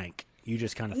expecting blank. You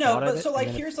just kind of thought of it. No, but so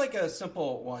here's a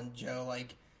simple one, Joe.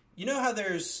 You know how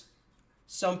there's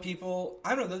some people,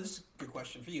 I don't know, this is a good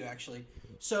question for you actually.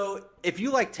 So if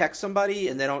you text somebody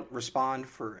and they don't respond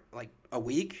for a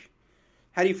week,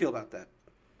 how do you feel about that?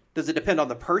 Does it depend on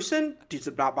the person? Does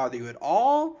it not bother you at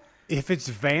all? If it's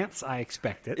Vance, I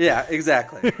expect it. Yeah,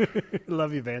 exactly.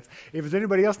 Love you, Vance. If it's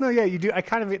anybody else, no, yeah, you do. I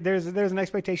kind of there's an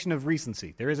expectation of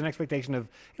recency. There is an expectation of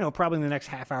probably in the next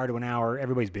half hour to an hour.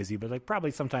 Everybody's busy, but like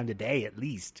probably sometime today at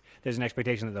least. There's an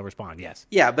expectation that they'll respond. Yes.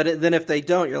 Yeah, but then if they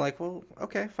don't, you're like, well,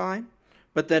 okay, fine.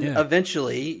 But then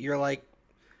eventually you're like,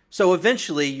 so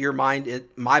eventually your mind,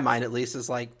 my mind at least, is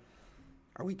like,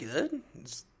 are we good?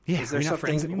 Is there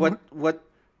something? What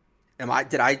am I?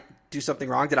 Did I do something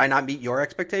wrong? Did I not meet your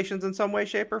expectations in some way,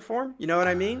 shape, or form? You know what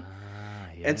I mean?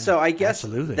 Yeah, and so I guess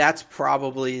that's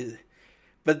probably.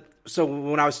 But so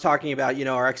when I was talking about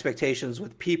our expectations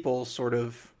with people, sort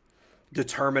of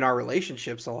determine our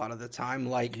relationships a lot of the time.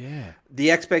 Like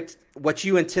what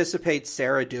you anticipate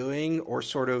Sarah doing, or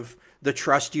sort of the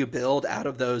trust you build out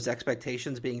of those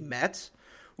expectations being met,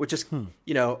 which is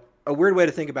a weird way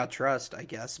to think about trust, I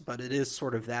guess, but it is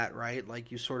sort of that, right?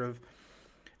 Like you sort of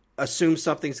assume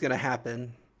something's going to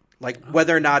happen, like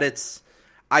whether or not it's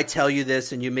I tell you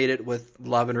this and you made it with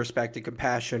love and respect and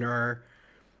compassion or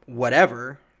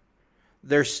whatever.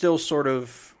 There's still sort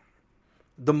of,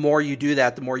 the more you do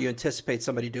that, the more you anticipate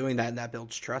somebody doing that, and that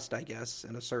builds trust, I guess,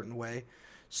 in a certain way.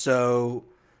 So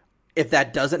if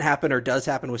that doesn't happen or does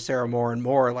happen with Sarah more and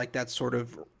more, like that sort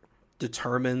of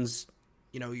determines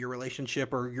your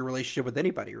relationship or your relationship with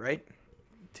anybody, right?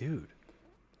 Dude.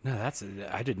 No,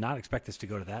 I did not expect this to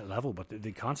go to that level, but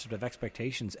the concept of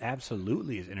expectations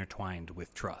absolutely is intertwined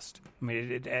with trust. I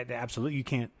mean, it absolutely, you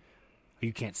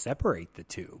can't separate the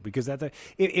two, because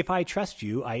if I trust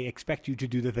you, I expect you to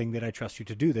do the thing that I trust you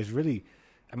to do. There's really,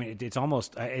 I mean, it's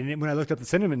almost, and when I looked up the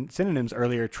synonyms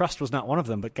earlier, trust was not one of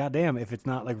them, but goddamn if it's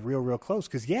not like real close.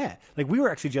 Because like we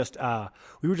were actually just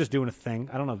doing a thing.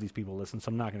 I don't know if these people listen, so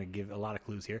I'm not going to give a lot of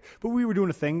clues here, but we were doing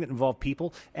a thing that involved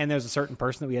people, and there's a certain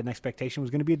person that we had an expectation was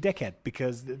going to be a dickhead,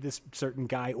 because this certain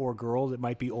guy or girl that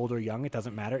might be old or young, it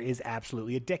doesn't matter, is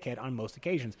absolutely a dickhead on most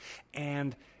occasions.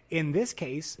 And in this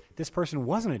case, this person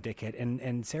wasn't a dickhead,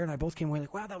 and Sarah and I both came away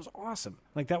like, wow, that was awesome.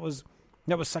 Like that was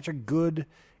such a good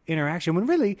interaction, when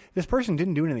really this person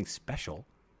didn't do anything special.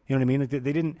 You know what I mean? Like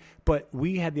they didn't, but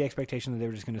we had the expectation that they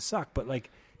were just going to suck. But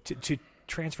like to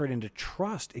transfer it into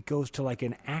trust, it goes to like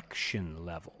an action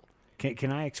level.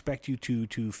 Can I expect you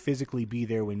to physically be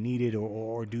there when needed,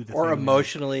 or do the or thing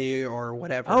emotionally or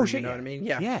whatever? Oh shit, you know what I mean?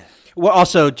 Yeah. Yeah. Well,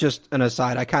 also just an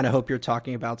aside, I kind of hope you're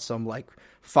talking about some like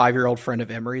 5-year-old friend of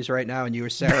Emery's right now, and you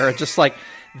or Sarah are just like,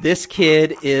 this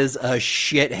kid is a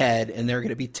shithead and they're going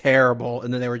to be terrible,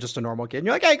 and then they were just a normal kid, and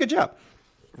you're like, hey, good job.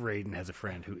 Raiden has a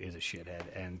friend who is a shithead,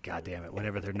 and goddamn it,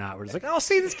 whenever they're not, we're just like, oh,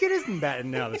 see, this kid isn't bad,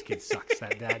 and no, this kid sucks.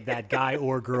 That guy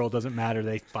or girl doesn't matter;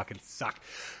 they fucking suck.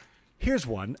 Here's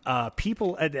one.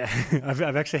 People, I've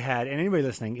actually had, and anybody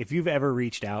listening, if you've ever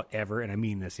reached out ever, and I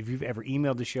mean this, if you've ever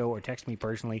emailed the show or texted me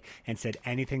personally and said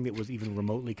anything that was even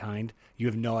remotely kind, you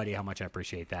have no idea how much I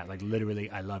appreciate that. Like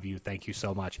literally, I love you. Thank you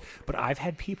so much. But I've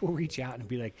had people reach out and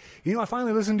be like, I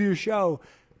finally listened to your show.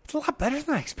 It's a lot better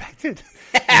than I expected.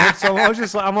 So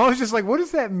I'm always just like, what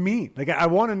does that mean? Like, I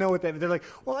want to know what that. They're like,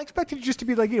 well, I expected you just to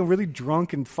be like, really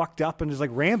drunk and fucked up and just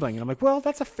like rambling. And I'm like, well,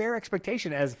 that's a fair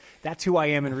expectation, as that's who I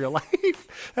am in real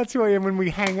life. That's who I am when we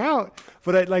hang out.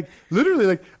 But I like literally,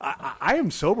 like, I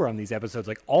am sober on these episodes,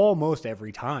 like almost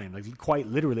every time, like quite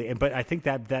literally. But I think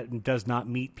that does not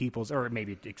meet people's, or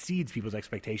maybe it exceeds people's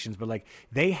expectations. But like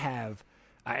they have.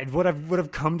 What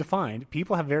I've come to find,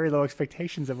 people have very low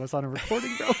expectations of us on a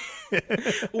recording, though.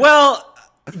 Well,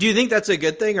 do you think that's a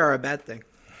good thing or a bad thing?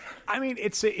 I mean,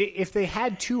 if they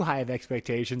had too high of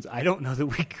expectations, I don't know that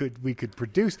we could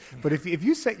produce. But if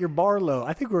you set your bar low,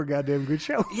 I think we're a goddamn good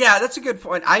show. Yeah, that's a good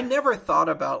point. I never thought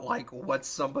about like what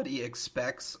somebody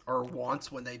expects or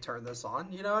wants when they turn this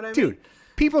on. You know what I mean, dude?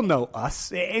 People know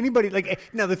us. Anybody, like,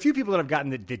 now the few people that I've gotten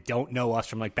that don't know us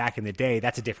from like back in the day,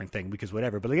 that's a different thing, because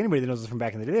whatever. But like anybody that knows us from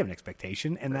back in the day, they have an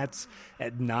expectation, and that's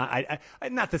not.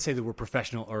 Not to say that we're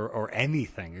professional or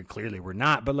anything. Or clearly, we're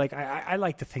not. But like, I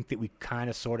like to think that we kind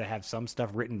of sort of have some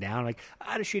stuff written down. Like,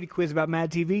 I had a shitty quiz about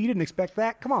Mad TV. You didn't expect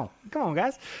that? Come on,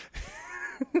 guys.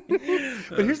 But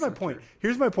here's my point.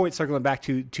 Here's my point. Circling back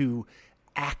to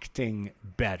acting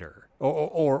better.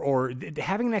 Or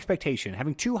having an expectation,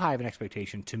 having too high of an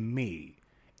expectation, to me,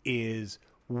 is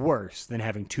worse than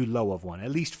having too low of one, at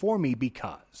least for me,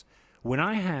 because when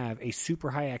I have a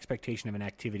super high expectation of an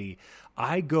activity,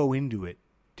 I go into it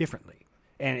differently.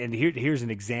 And here's an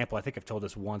example. I think I've told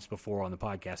this once before on the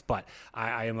podcast, but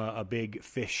I am a big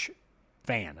Fish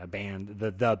fan, a band,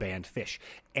 the band Fish.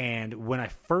 And when I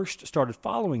first started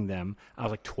following them, I was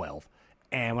like 12.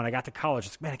 And when I got to college, I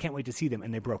was like, man, I can't wait to see them.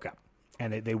 And they broke up.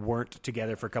 and they weren't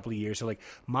together for a couple of years. So, like,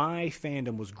 my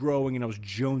fandom was growing, and I was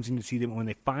jonesing to see them. And when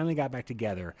they finally got back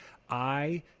together,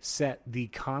 I set the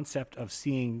concept of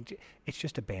seeing it's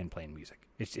just a band playing music.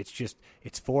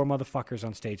 It's four motherfuckers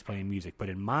on stage playing music. But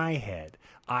in my head,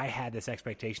 I had this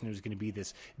expectation it was going to be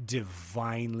this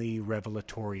divinely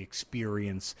revelatory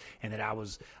experience, and that I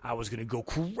was going to go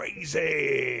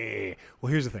crazy.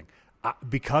 Well, here's the thing.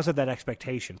 Because of that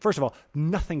expectation, first of all,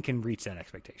 nothing can reach that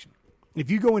expectation. If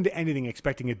you go into anything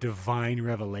expecting a divine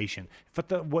revelation,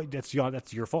 that's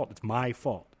your fault. It's my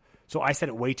fault. So I set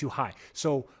it way too high.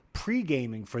 So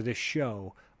pre-gaming for this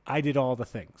show, I did all the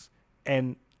things.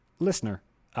 And listener,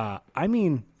 I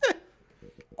mean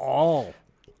all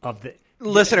of the...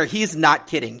 Listener, he's not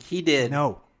kidding. He did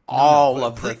all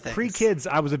of the things. Pre-kids,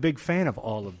 I was a big fan of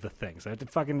all of the things. I had to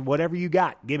fucking whatever you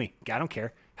got, gimme. I don't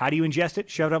care. How do you ingest it?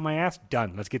 Shove it up my ass?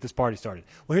 Done. Let's get this party started.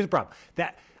 Well, here's the problem.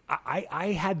 That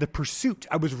I had the pursuit.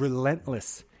 I was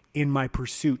relentless in my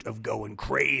pursuit of going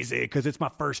crazy because it's my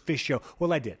first Phish show.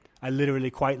 Well, I did. I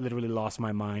quite literally lost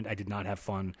my mind. I did not have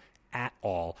fun at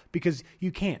all because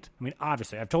you can't. I mean,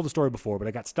 obviously, I've told the story before, but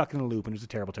I got stuck in a loop and it was a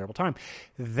terrible, terrible time.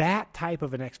 That type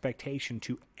of an expectation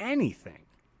to anything,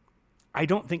 I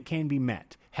don't think can be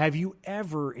met. Have you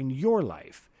ever in your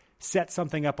life set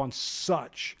something up on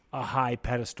such a high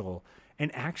pedestal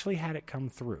and actually had it come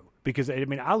through? Because, I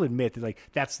mean, I'll admit that, like,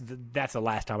 that's the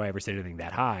last time I ever said anything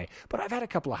that high. But I've had a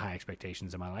couple of high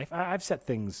expectations in my life. I've set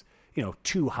things,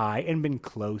 too high and been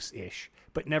close-ish.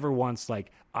 But never once,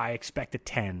 like, I expect a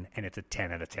 10 and it's a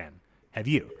 10 out of 10. Have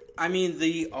you? I mean,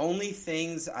 the only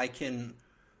things I can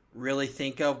really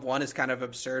think of, one is kind of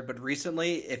absurd, but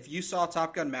recently, if you saw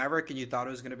Top Gun Maverick and you thought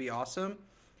it was going to be awesome,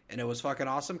 and it was fucking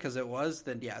awesome because it was,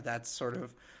 then yeah, that's sort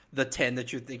of the 10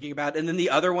 that you're thinking about. And then the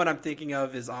other one I'm thinking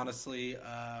of is honestly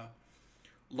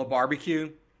La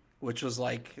Barbecue, which was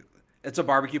like, it's a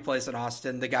barbecue place in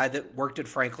Austin. The guy that worked at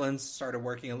Franklin's started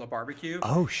working at La Barbecue.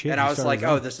 Oh, shit. And I was like,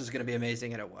 oh, this is going to be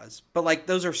amazing. And it was. But like,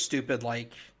 those are stupid.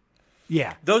 Like,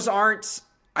 yeah, those aren't,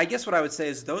 I guess what I would say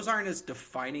is those aren't as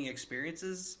defining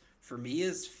experiences for me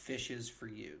as Phish is for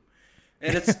you.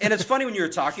 And it's funny when you were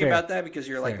talking about that because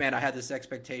you're like, man, I had this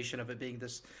expectation of it being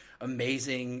this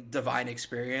amazing, divine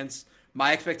experience.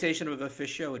 My expectation of a Phish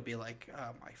show would be like,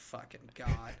 oh my fucking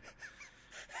God.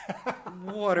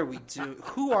 What are we doing?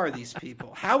 Who are these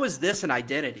people? How is this an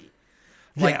identity?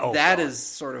 Like that is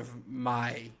sort of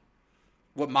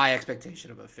what my expectation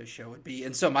of a Phish show would be.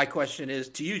 And so my question is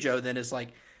to you, Joe, then is like,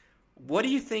 how do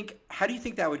you think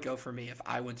that would go for me if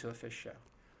I went to a Phish show?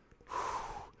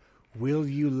 Will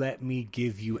you let me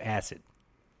give you acid?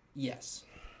 Yes.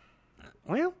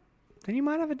 Well, then you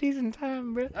might have a decent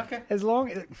time, bro. Okay. As long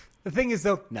as the thing is,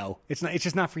 though, no, it's not. It's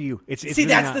just not for you. It's see, really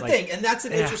that's not, the thing, and that's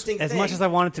an interesting thing. As much as I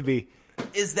want it to be,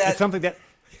 is that it's something that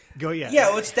go yeah.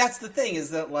 Yeah, that's the thing is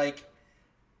that like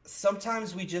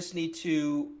sometimes we just need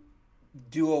to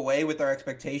do away with our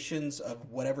expectations of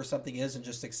whatever something is and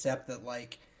just accept that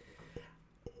like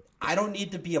I don't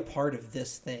need to be a part of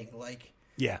this thing. Like,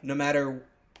 yeah, no matter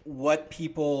what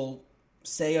people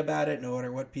say about it, no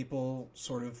matter what people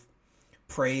sort of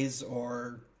praise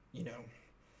or,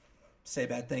 say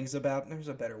bad things about. There's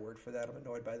a better word for that. I'm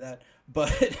annoyed by that.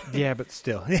 But yeah, but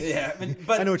still. Yeah,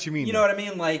 but I know what you mean. You know what I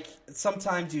mean? Like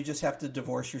sometimes you just have to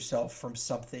divorce yourself from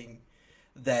something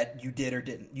that you did or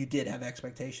didn't. You did have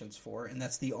expectations for, and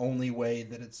that's the only way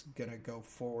that it's going to go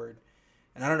forward.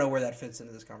 And I don't know where that fits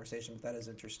into this conversation, but that is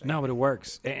interesting. No, but it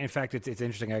works. In fact, it's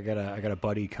interesting. I got a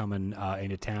buddy coming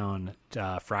into town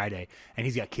Friday, and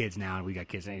he's got kids now, and we got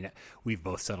kids, and we've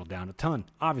both settled down a ton.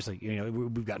 Obviously,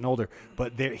 we've gotten older,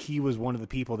 but he was one of the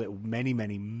people that many,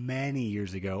 many, many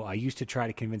years ago, I used to try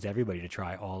to convince everybody to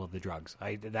try all of the drugs.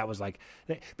 That was like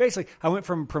basically I went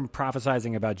from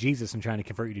prophesizing about Jesus and trying to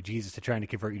convert you to Jesus to trying to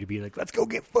convert you to be like, let's go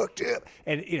get fucked up,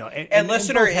 and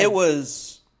listener, it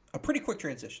was a pretty quick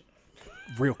transition.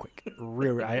 Real quick.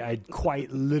 I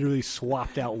quite literally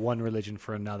swapped out one religion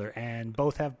for another, and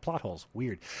both have plot holes.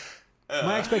 Weird.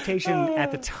 My expectation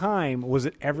at the time was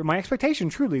that my expectation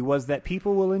truly was that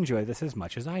people will enjoy this as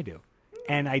much as I do.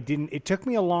 And I didn't. It took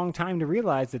me a long time to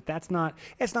realize that it's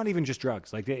not even just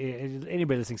drugs. Like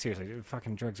anybody listening seriously,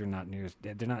 fucking drugs are not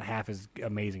they're not half as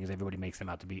amazing as everybody makes them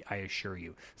out to be. I assure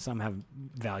you, some have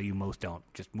value, most don't.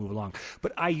 Just move along.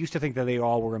 But I used to think that they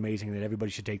all were amazing, that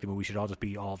everybody should take them, and we should all just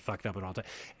be all fucked up at all time.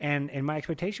 And my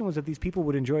expectation was that these people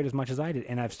would enjoy it as much as I did.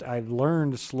 And I've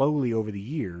learned slowly over the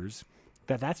years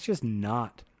that that's just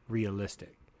not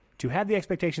realistic. To have the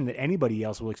expectation that anybody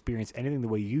else will experience anything the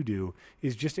way you do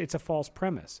it's a false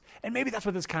premise. And maybe that's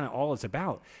what this kind of all is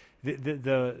about.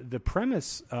 The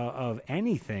premise of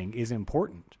anything is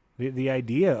important. The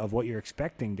idea of what you're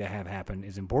expecting to have happen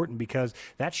is important because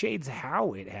that shades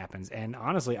how it happens. And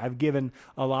honestly, I've given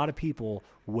a lot of people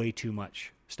way too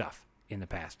much stuff in the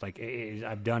past. Like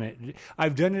I've done it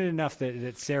enough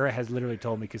that Sarah has literally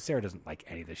told me, because Sarah doesn't like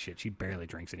any of this shit. She barely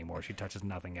drinks anymore. She touches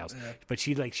nothing else. Yeah. But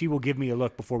she will give me a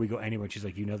look before we go anywhere. She's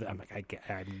like, you know that I'm like,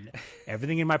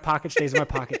 everything in my pocket stays in my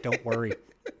pocket. Don't worry.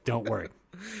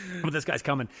 But this guy's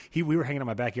coming. We were hanging out in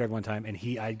my backyard one time, and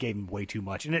I gave him way too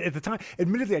much. And at the time,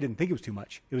 admittedly, I didn't think it was too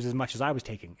much. It was as much as I was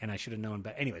taking, and I should have known.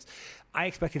 But anyways, I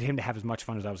expected him to have as much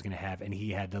fun as I was going to have, and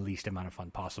he had the least amount of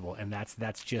fun possible. And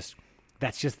that's just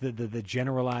the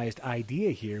generalized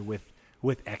idea here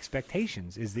with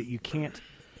expectations, is that you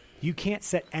can't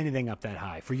set anything up that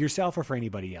high for yourself or for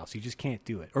anybody else. You just can't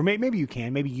do it. Or maybe you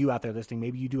can. Maybe you out there listening,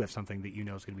 maybe you do have something that you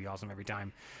know is going to be awesome every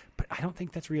time. But I don't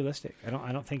think that's realistic.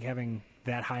 I don't think having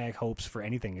that high hopes for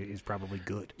anything is probably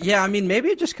good. Yeah, I mean, maybe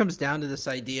it just comes down to this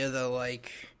idea that,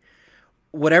 like,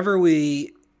 whatever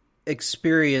we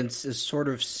experience is sort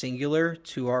of singular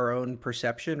to our own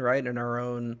perception, right? And our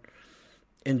own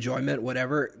enjoyment,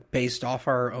 whatever, based off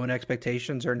our own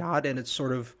expectations or not. And it's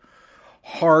sort of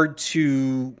hard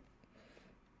to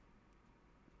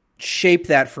shape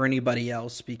that for anybody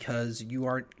else because you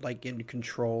aren't, like, in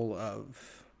control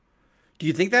of... Do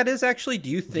you think that is actually?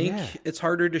 Do you think it's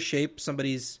harder to shape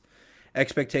somebody's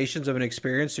expectations of an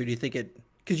experience, or do you think it...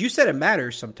 Because you said it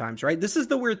matters sometimes, right? This is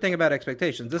the weird thing about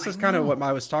expectations. This is kind of what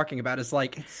I was talking about. Is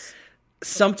like,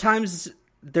 sometimes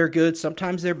they're good,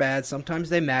 sometimes they're bad, sometimes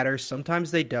they matter, sometimes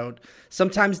they don't.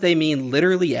 Sometimes they mean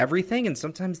literally everything, and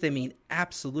sometimes they mean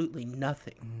absolutely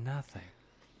nothing. Nothing.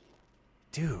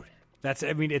 Dude, that's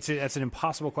an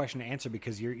impossible question to answer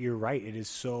because you're right. It is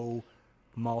so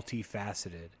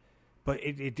multifaceted. But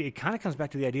it kind of comes back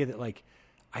to the idea that, like,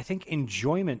 I think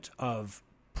enjoyment of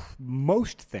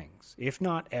most things, if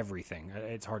not everything,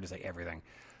 it's hard to say everything,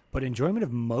 but enjoyment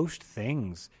of most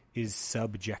things is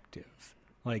subjective.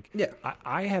 Like,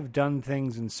 I have done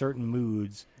things in certain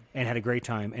moods and had a great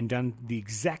time and done the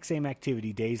exact same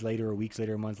activity days later or weeks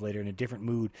later or months later in a different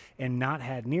mood and not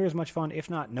had near as much fun, if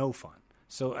not no fun.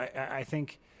 So I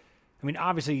think, I mean,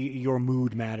 obviously your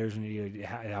mood matters and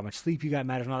how much sleep you got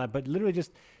matters and all that, but literally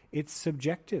just... It's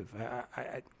subjective.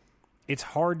 It's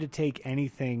hard to take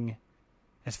anything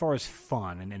as far as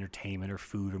fun and entertainment or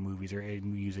food or movies or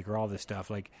music or all this stuff.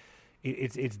 Like,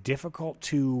 it's difficult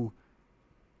to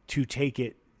take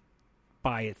it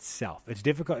by itself. It's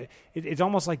difficult. It's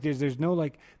almost like there's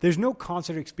no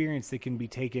concert experience that can be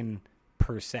taken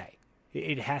per se.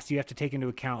 You have to take into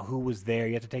account who was there.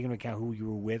 You have to take into account who you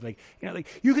were with. Like, you know, like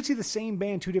you could see the same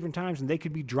band two different times, and they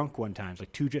could be drunk one time. Like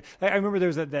I remember there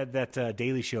was that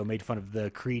Daily Show made fun of the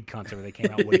Creed concert where they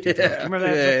came out way too drunk. Remember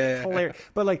that? It was hilarious.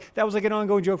 But like that was like an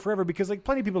ongoing joke forever because like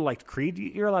plenty of people liked Creed.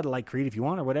 You're allowed to like Creed if you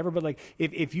want or whatever. But like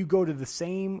if you go to the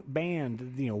same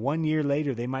band, you know, 1 year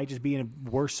later, they might just be in a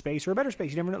worse space or a better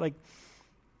space. You never know. Like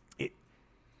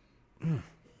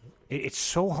it's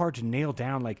so hard to nail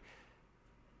down. Like.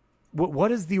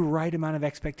 What is the right amount of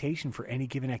expectation for any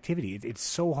given activity? It's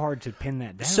so hard to pin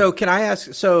that down. So can I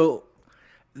ask, so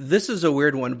this is a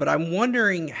weird one, but I'm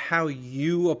wondering how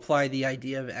you apply the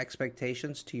idea of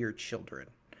expectations to your children,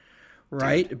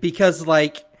 right? Dude. Because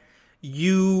like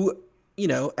you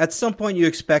know, at some point you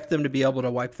expect them to be able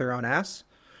to wipe their own ass,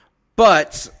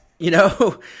 but, you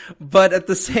know, but at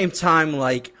the same time,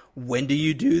 like when do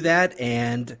you do that?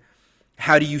 And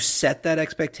how do you set that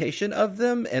expectation of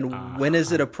them? And when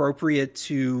is it appropriate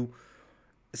to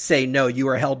say, no, you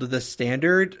are held to this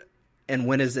standard? And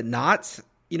when is it not?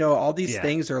 You know, all these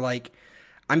things are like,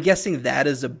 I'm guessing that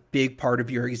is a big part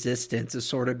of your existence, is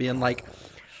sort of being like,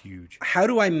 huge. How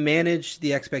do I manage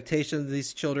the expectations of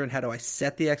these children? How do I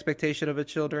set the expectation of the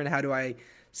children? How do I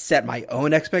set my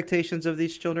own expectations of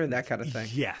these children? That kind of thing.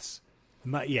 Yes.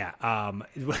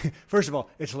 First of all,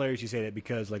 it's hilarious you say that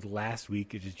because like last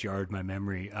week it just jarred my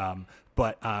memory.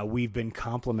 But we've been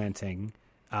complimenting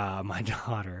my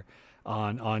daughter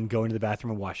on going to the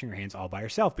bathroom and washing her hands all by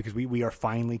herself because we are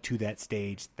finally to that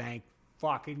stage. Thank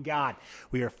fucking God.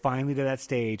 We are finally to that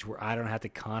stage where I don't have to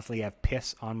constantly have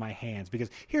piss on my hands because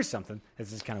here's something.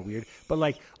 This is kind of weird, but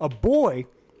like a boy,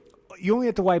 you only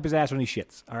have to wipe his ass when he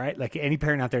shits. All right. Like any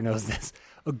parent out there knows this.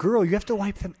 A girl, you have to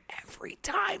wipe them every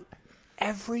time.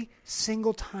 Every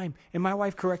single time. And my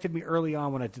wife corrected me early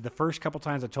on when I did the first couple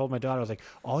times I told my daughter, I was like,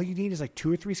 all you need is like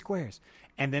 2 or 3 squares.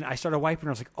 And then I started wiping. And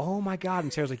I was like, "Oh my god!"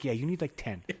 And Sarah's like, "Yeah, you need like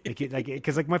 10,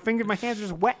 because like my hands are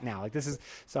just wet now. Like this is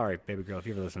sorry, baby girl, if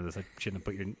you ever listen to this, I shouldn't have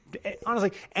put your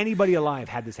honestly anybody alive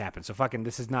had this happen. So fucking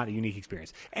this is not a unique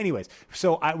experience. Anyways,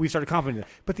 so we started complimenting it.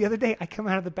 But the other day I come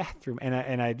out of the bathroom and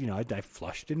I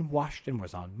flushed and washed and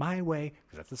was on my way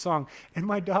because that's the song. And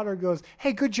my daughter goes,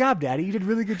 "Hey, good job, Daddy. You did a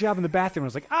really good job in the bathroom." I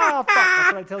was like, "Oh fuck,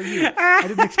 that's what I tell you. I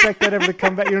didn't expect that ever to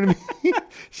come back." You know what I mean?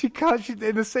 she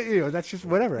in the same, that's just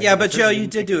whatever. Yeah, but Joe, you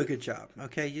did do a good job.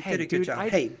 Okay, you did a good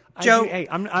job. Joe,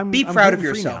 I'm be proud of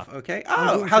yourself. Okay.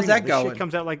 Oh, how's that going? This shit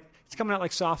comes out like it's coming out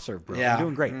like soft serve, bro. Yeah. I'm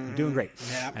doing great. I'm doing great.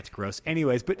 Yeah. That's gross.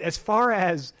 Anyways, but as far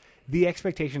as the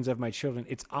expectations of my children,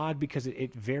 it's odd because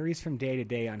it varies from day to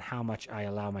day on how much I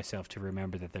allow myself to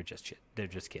remember that they're just shit. They're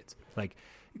just kids. Like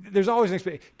there's always an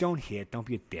expectation. Don't hit. Don't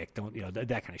be a dick. Don't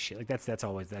that kind of shit. Like that's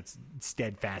always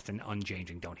steadfast and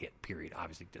unchanging. Don't hit. Period.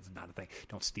 Obviously, that's not a thing.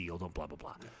 Don't steal. Don't blah blah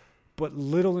blah. But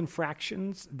little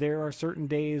infractions, there are certain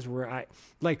days where I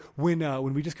like when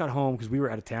we just got home because we were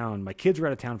out of town. My kids were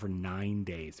out of town for 9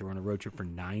 days. They were on a road trip for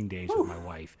 9 days with my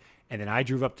wife, and then I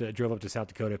drove up to South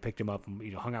Dakota, picked them up,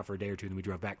 and hung out for a day or two. And then we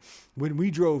drove back. When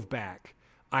we drove back,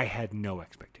 I had no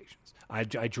expectations. I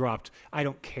dropped. I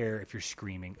don't care if you're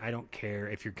screaming. I don't care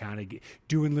if you're kind of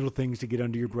doing little things to get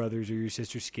under your brother's or your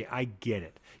sister's skin. I get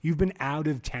it. You've been out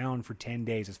of town for 10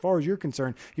 days. As far as you're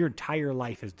concerned, your entire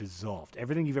life has dissolved.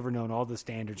 Everything you've ever known, all the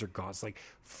standards are gone. It's like,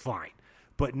 fine.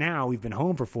 But now we've been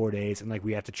home for 4 days, and like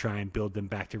we have to try and build them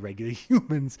back to regular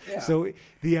humans. Yeah. So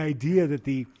the idea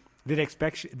that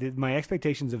my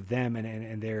expectations of them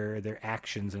and their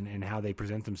actions and how they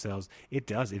present themselves, it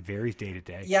varies day to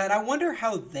day. Yeah, and I wonder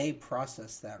how they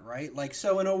process that, right? Like,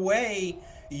 so in a way,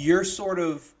 you're sort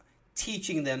of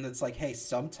teaching them that's like, hey,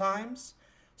 sometimes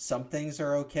some things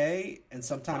are okay and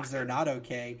sometimes they're not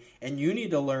okay, and you need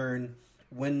to learn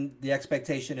when the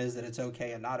expectation is that it's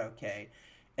okay and not okay.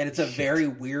 And it's a very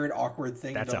weird, awkward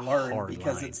thing to learn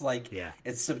because it's like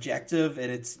it's subjective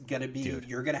and it's going to be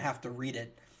you're going to have to read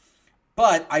it.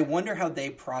 But I wonder how they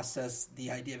process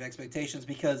the idea of expectations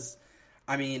because,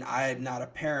 I mean, I'm not a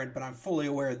parent, but I'm fully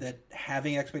aware that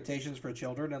having expectations for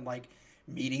children and, like,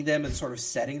 meeting them and sort of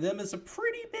setting them is a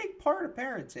pretty big part of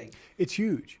parenting. It's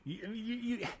huge.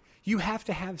 You have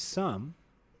to have some,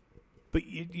 but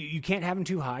you can't have them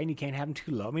too high and you can't have them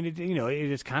too low. I mean, it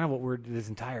is kind of what this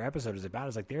entire episode is about.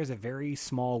 Is like there's a very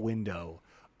small window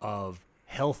of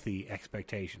healthy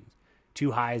expectations.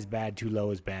 Too high is bad, too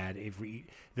low is bad.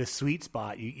 The sweet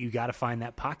spot, you got to find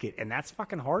that pocket, and that's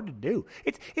fucking hard to do.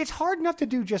 It's hard enough to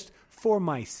do just for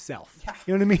myself. Yeah.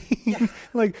 You know what I mean? Yeah.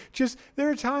 Like just there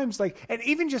are times like, and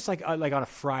even just like on a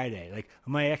Friday, like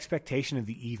my expectation of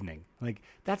the evening, like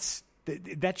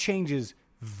that changes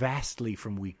vastly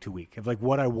from week to week of like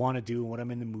what I want to do and what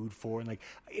I'm in the mood for, and like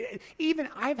even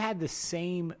I've had the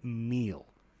same meal.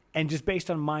 And just based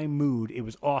on my mood, it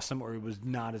was awesome or it was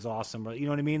not as awesome. Or, you know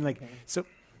what I mean? Like, so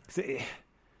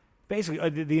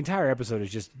basically, the entire episode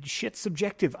is just shit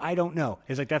subjective. I don't know.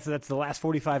 It's like that's the last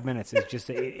 45 minutes. It's just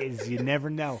you never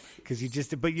know because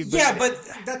but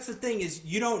that's the thing is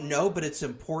you don't know, but it's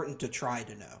important to try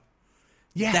to know.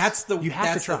 Yeah, that's the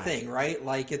thing, right?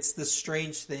 Like it's the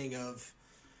strange thing of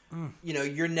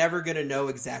you're never going to know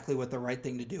exactly what the right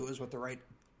thing to do is, what the right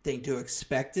thing to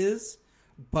expect is.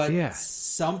 But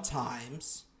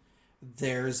sometimes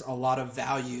there's a lot of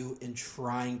value in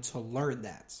trying to learn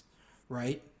that,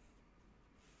 right?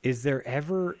 Is there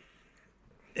ever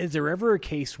a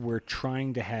case where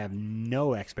trying to have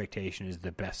no expectation is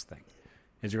the best thing?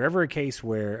 Is there ever a case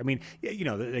where, I mean,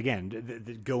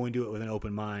 again, go into it with an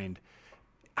open mind,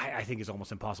 I think is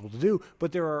almost impossible to do.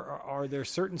 But are there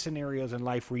certain scenarios in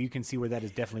life where you can see where that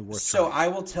is definitely worth trying? So I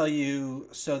will tell you,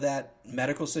 that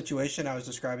medical situation I was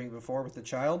describing before with the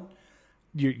child.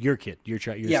 Your kid, your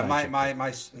child. Yeah,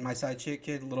 my side chick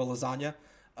kid, little lasagna.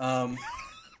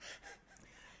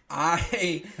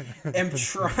 I am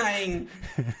trying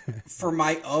for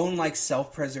my own like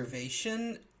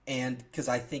self-preservation and because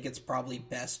I think it's probably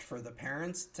best for the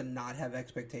parents to not have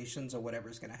expectations of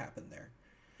whatever's going to happen there.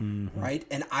 Mm-hmm. Right?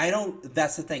 And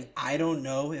that's the thing. I don't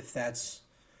know if that's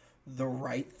the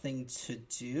right thing to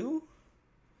do,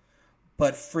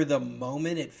 but for the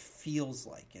moment it feels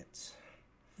like it.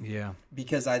 Yeah.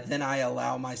 Because I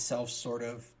allow myself sort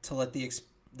of to let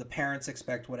the parents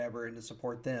expect whatever and to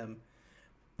support them.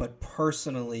 But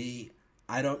personally,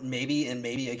 I don't,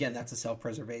 maybe again, that's a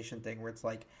self-preservation thing where it's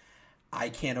like, I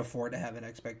can't afford to have an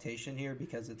expectation here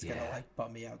because it's going to like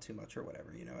bum me out too much or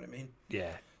whatever. You know what I mean?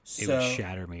 Yeah. It would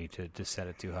shatter me to set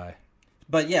it too high.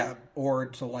 But yeah, or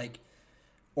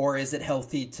is it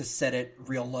healthy to set it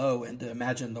real low and to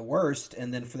imagine the worst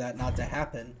and then for that not to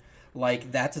happen?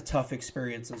 Like that's a tough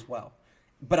experience as well.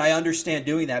 But I understand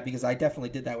doing that because I definitely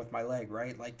did that with my leg,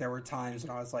 right? Like there were times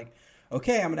when I was like,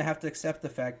 okay, I'm going to have to accept the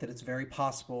fact that it's very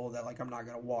possible that like I'm not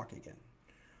going to walk again.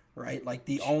 Right? Like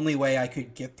the only way I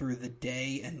could get through the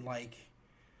day and like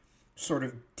sort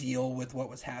of deal with what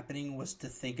was happening was to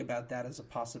think about that as a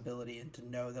possibility and to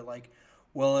know that like,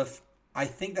 well, if I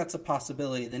think that's a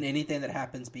possibility, then anything that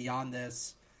happens beyond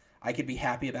this, I could be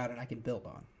happy about and I can build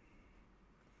on.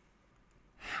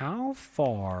 How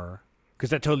far? Because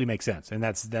that totally makes sense, and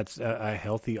that's a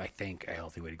healthy, I think, a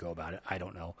healthy way to go about it. I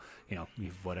don't know,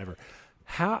 whatever.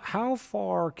 How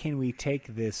far can we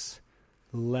take this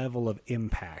level of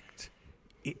impact?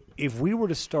 If we were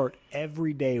to start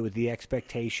every day with the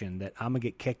expectation that I'm gonna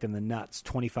get kicked in the nuts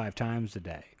 25 times a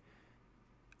day,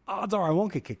 odds are I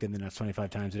won't get kicked in the nuts 25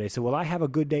 times a day. So will I have a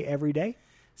good day every day?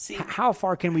 See, how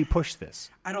far can we push this?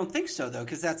 I don't think so, though,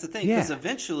 because that's the thing. Because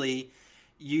eventually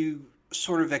you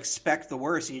sort of expect the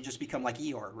worst and you just become like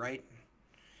Eeyore, right?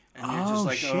 And you're just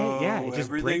like, shit. oh, Yeah, it just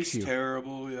everything's breaks you.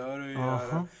 terrible, yada,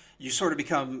 yada. You sort of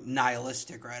become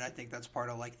nihilistic, right? I think that's part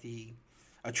of like the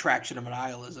attraction of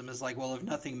nihilism is like, well, if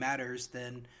nothing matters,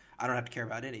 then I don't have to care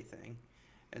about anything.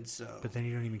 And so, but then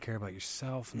you don't even care about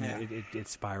yourself, and it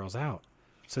spirals out.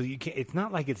 So you can't. It's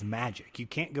not like it's magic. You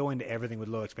can't go into everything with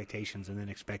low expectations and then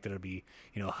expect it to be,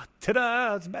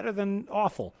 ta-da! It's better than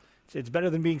awful. It's better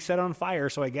than being set on fire.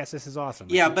 So I guess this is awesome.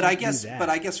 Yeah, but I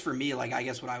guess for me, like, I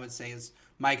guess what I would say is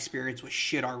my experience was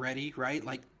shit already, right?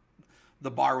 Like,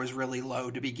 the bar was really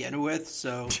low to begin with,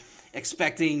 so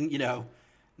expecting,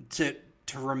 to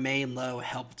remain low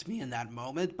helped me in that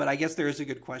moment. But I guess there is a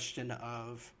good question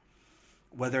of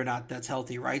whether or not that's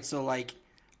healthy, right? So, like,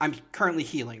 I'm currently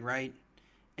healing, right?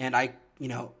 And I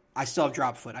still have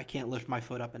drop foot. I can't lift my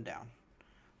foot up and down.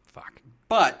 Fuck.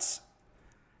 But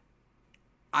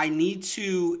I need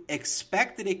to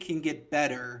expect that it can get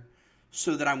better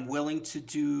so that I'm willing to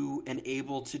do and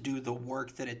able to do the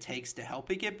work that it takes to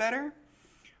help it get better.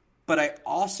 But I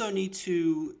also need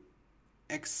to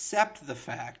accept the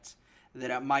fact that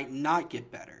it might not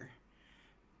get better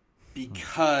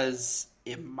because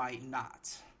it might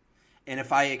not. And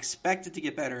if I expect it to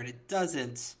get better and it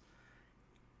doesn't,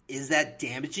 is that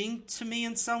damaging to me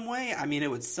in some way? I mean, it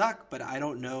would suck, but I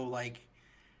don't know, like,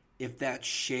 if that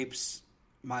shapes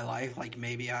my life. Like,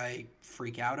 maybe I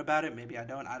freak out about it, maybe I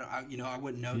don't. I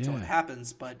wouldn't know until it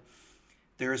happens, but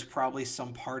there is probably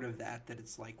some part of that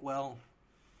it's like, well,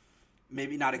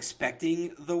 maybe not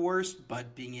expecting the worst,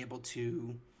 but being able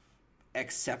to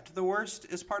accept the worst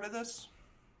is part of this.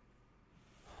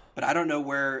 But I don't know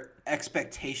where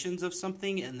expectations of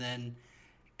something and then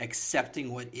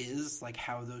accepting what is, like,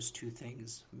 how those two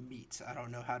things meet. I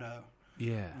don't know how to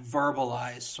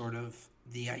verbalize sort of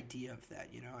the idea of that,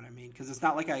 you know what I mean? Because it's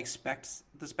not like I expect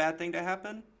this bad thing to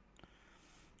happen,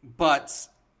 but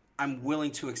I'm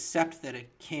willing to accept that it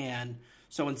can.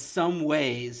 So in some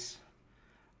ways,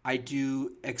 I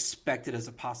do expect it as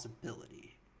a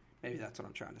possibility. Maybe that's what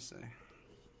I'm trying to say.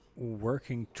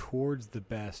 Working towards the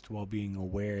best while being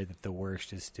aware that the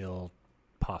worst is still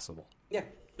possible. Yeah.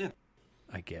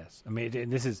 I guess. I mean,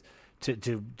 this is to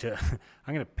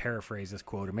I'm going to paraphrase this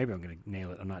quote, or maybe I'm going to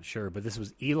nail it. I'm not sure, but this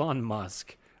was Elon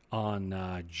Musk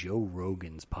on Joe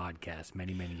Rogan's podcast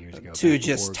many years ago. Two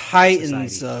just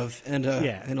titans of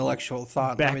intellectual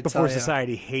thought. Back before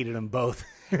society hated them both.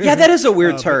 Yeah, that is a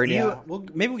weird turn. Yeah, well,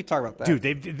 maybe we can talk about that.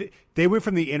 Dude, they went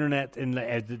from the internet, and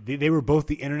they were both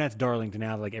the internet's darling to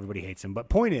now like everybody hates them. But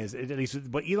point is, at least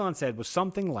what Elon said was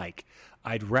something like,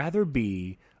 "I'd rather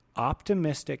be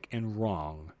optimistic and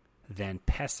wrong than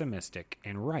pessimistic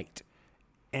and right."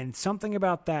 And something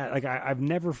about that, like I've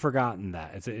never forgotten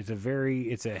that.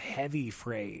 It's a heavy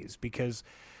phrase because,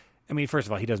 I mean, first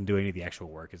of all, he doesn't do any of the actual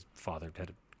work. His father had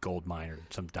a gold mine or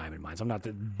some diamond mine. So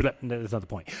that's not the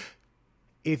point.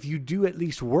 If you do at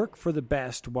least work for the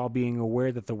best while being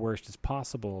aware that the worst is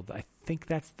possible, I think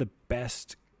that's the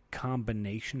best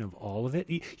combination of all of it.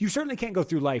 You certainly can't go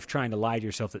through life trying to lie to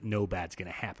yourself that no bad's going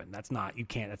to happen. That's not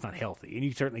healthy. And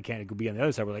you certainly can't be on the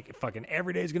other side where like fucking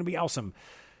every day is going to be awesome.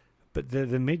 But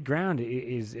the mid ground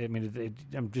is, I mean,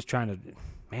 I'm just trying to,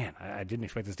 man, I didn't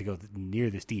expect this to go near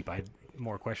this deep. I had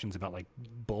more questions about like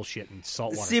bullshit and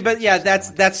saltwater. See, but yeah,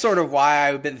 that's sort of why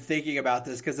I've been thinking about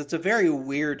this, because it's a very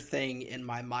weird thing in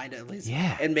my mind, at least.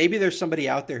 Yeah. And maybe there's somebody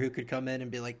out there who could come in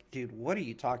and be like, dude, what are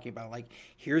you talking about? Like,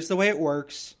 here's the way it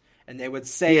works. And they would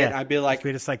say it, and I'd be like,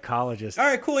 "Be a psychologist." All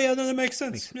right, cool. Yeah, no, that makes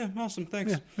sense. Yeah, awesome.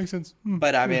 Thanks. Yeah, makes sense.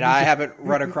 But I mean, I haven't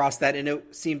run across that, and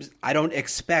it seems I don't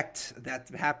expect that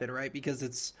to happen, right? Because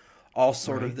it's all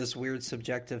sort of this weird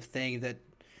subjective thing that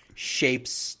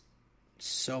shapes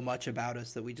so much about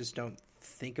us that we just don't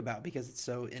think about because it's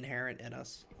so inherent in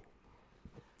us.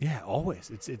 Yeah, always.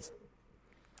 It's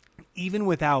even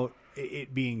without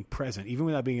it being present, even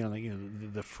without being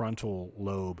on the frontal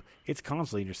lobe, it's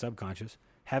constantly in your subconscious.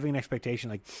 Having an expectation,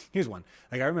 like, here's one.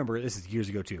 Like, I remember, this is years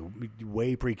ago, too,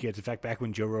 way pre-kids. In fact, back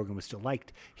when Joe Rogan was still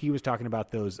liked, he was talking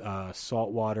about those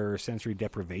saltwater sensory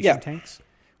deprivation tanks,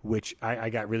 which I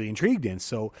got really intrigued in.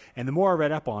 So, and the more I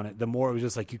read up on it, the more it was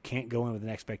just like, you can't go in with an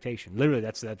expectation. Literally,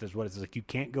 that's what it's like. You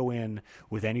can't go in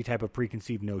with any type of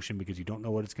preconceived notion because you don't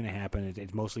know what it's going to happen.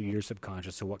 It's mostly your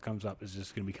subconscious, so what comes up is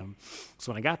just going to become.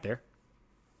 So when I got there,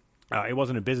 it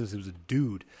wasn't a business, it was a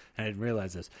dude, and I didn't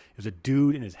realize this. It was a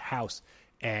dude in his house.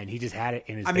 And he just had it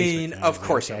in his basement. Of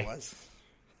course it was.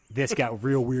 This got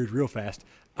real weird real fast.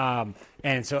 And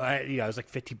so it was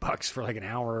like $50 for like an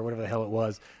hour or whatever the hell it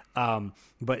was.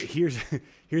 But here's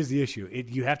the issue.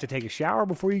 You have to take a shower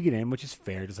before you get in, which is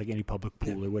fair, just like any public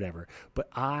pool or whatever. But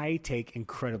I take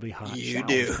incredibly hot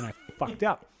showers. And I fucked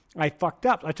up. I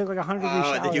took like a 100-degree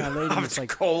shower. And I laid in, it's like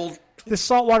cold. The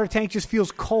saltwater tank just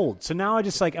feels cold. So now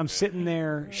I'm sitting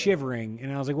there shivering,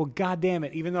 and I was like, well, God damn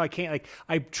it. Even though I can't,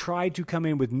 I tried to come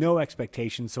in with no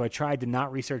expectations, so I tried to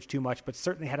not research too much, but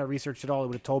certainly had I researched at all, it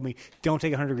would have told me, don't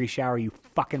take a 100-degree shower, you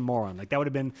fucking moron. Like, that would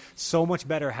have been so much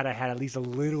better had I had at least a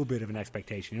little bit of an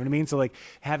expectation. You know what I mean? So, like,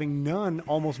 having none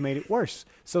almost made it worse.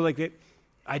 So, like,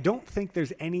 I don't think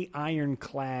there's any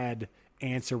ironclad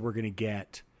answer we're going to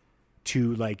get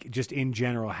to, like, just in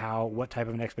general what type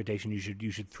of an expectation you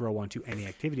should throw onto any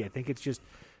activity. I think it's just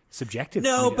subjective.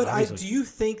 No, but do you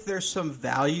think there's some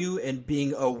value in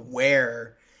being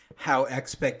aware how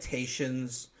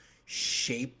expectations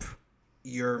shape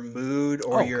your mood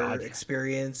or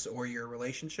experience or your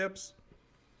relationships?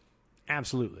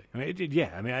 Absolutely. I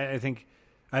mean, I think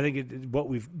what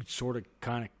we've sort of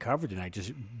kind of covered tonight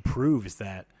just proves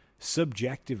that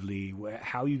subjectively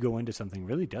how you go into something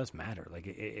really does matter. Like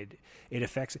it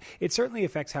certainly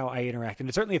affects how I interact, and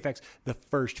it certainly affects the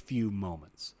first few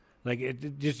moments.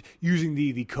 Like, just using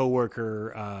the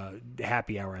coworker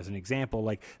happy hour as an example,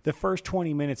 like the first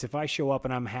 20 minutes, if I show up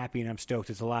and I'm happy and I'm stoked,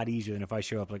 it's a lot easier than if I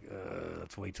show up like,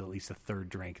 let's wait till at least the third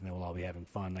drink and then we'll all be having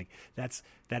fun. Like,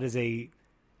 that is a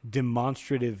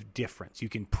demonstrative difference. You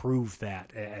can prove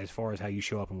that as far as how you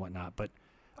show up and whatnot, but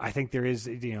I think there is,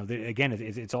 again,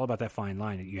 it's all about that fine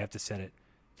line. You have to set it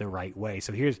the right way.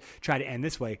 So try to end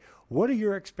this way. What are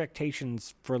your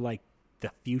expectations for, like,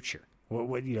 the future?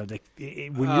 When you're like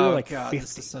 50,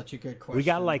 this is such a good question.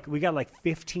 We got like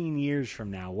 15 years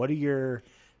from now. What are your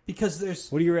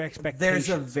expectations? There's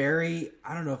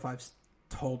I don't know if I've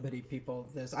told many people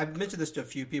this. I've mentioned this to a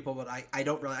few people, but I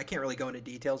can't really go into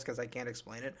details because I can't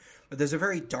explain it. But there's a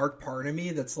very dark part of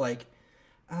me that's like,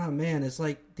 oh man, it's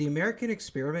like the American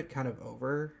experiment kind of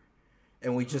over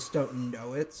and we just don't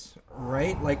know it,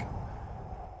 right? Like,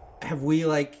 have we,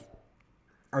 like,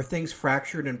 are things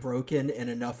fractured and broken in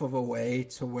enough of a way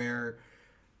to where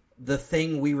the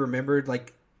thing we remembered,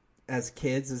 like, as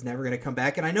kids is never going to come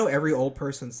back? And I know every old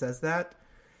person says that,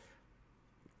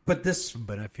 but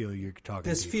I feel you're talking.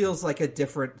 This feels like a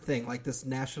different thing, like this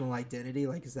national identity.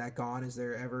 Like, is that gone? Is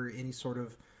there ever any sort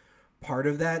of part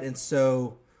of that? And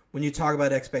so when you talk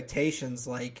about expectations,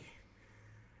 like,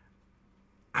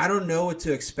 I don't know what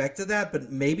to expect of that, but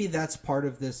maybe that's part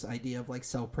of this idea of, like,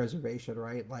 self-preservation,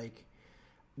 right? Like,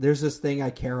 there's this thing I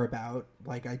care about.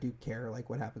 Like, I do care, like,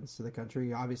 what happens to the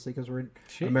country, obviously, because we're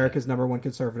America's #1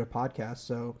 conservative podcast.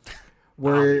 So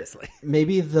we're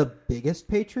maybe the biggest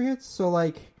patriots. So,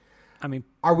 like, I mean,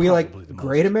 are we, like,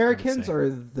 great Americans or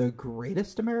the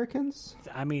greatest Americans?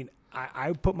 I mean,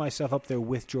 I put myself up there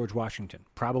with George Washington.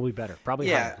 Probably better. Probably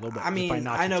higher, a little bit. I mean,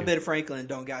 I know Ben Franklin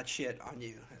don't got shit on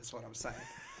you. That's what I'm saying.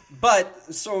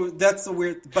 But so that's the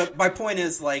weird. But my point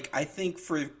is, like, I think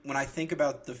when I think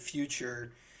about the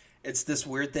future, it's this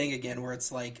weird thing again where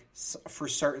it's like, for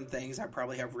certain things I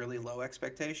probably have really low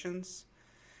expectations,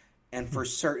 and for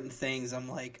certain things I'm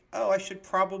like, oh, I should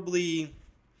probably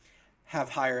have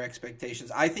higher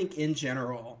expectations. I think in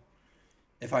general,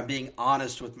 if I'm being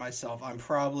honest with myself, I'm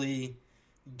probably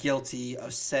guilty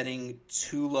of setting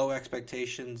too low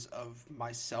expectations of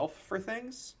myself for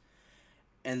things.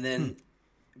 And then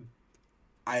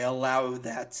I allow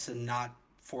that to not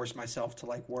force myself to,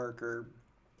 like, work or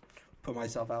put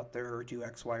myself out there or do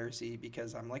X, Y, or Z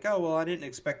because I'm like, oh, well, I didn't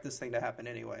expect this thing to happen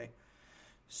anyway.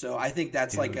 So I think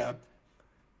that's like a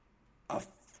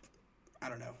I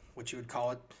don't know what you would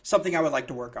call it. Something I would like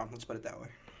to work on. Let's put it that way.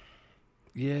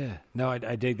 Yeah, no,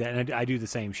 I dig that, and I do the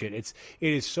same shit. It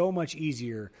is so much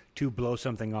easier to blow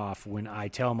something off when I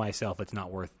tell myself it's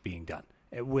not worth being done.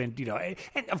 When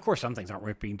and of course some things aren't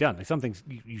worth being done. Like, some things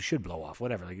you should blow off,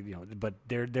 whatever. Like, but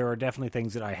there are definitely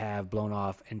things that I have blown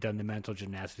off and done the mental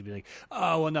gymnastics to be like,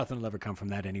 oh well, nothing will ever come from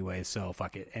that anyway, so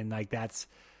fuck it. And, like, that's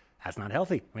That's not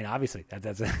healthy. I mean, obviously,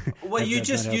 that's a, Well, you that's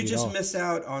not just healthy at all. miss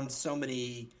out on so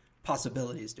many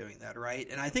possibilities doing that, right?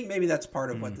 And I think maybe that's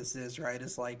part of what this is, right?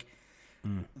 Is like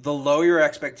the lower your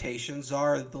expectations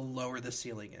are, the lower the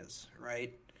ceiling is,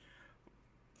 right?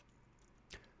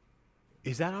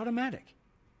 Is that automatic?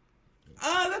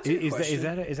 That's a good question.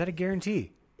 Is that a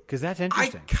guarantee? Because that's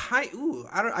interesting.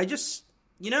 I just,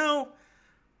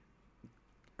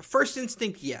 first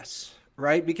instinct, yes,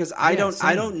 right? Because I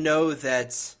don't know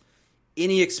that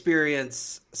any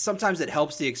experience, sometimes it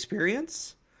helps the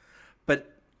experience,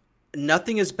 but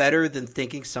nothing is better than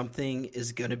thinking something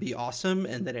is going to be awesome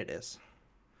and then it is,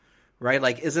 right?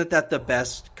 Like, isn't that the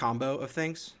best combo of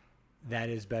things? That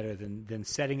is better than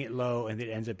setting it low and it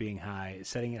ends up being high.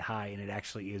 Setting it high and it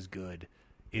actually is good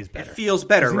is better. It feels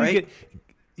better, 'Cause then you right?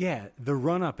 Yeah, the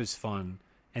run up is fun,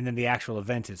 and then the actual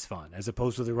event is fun, as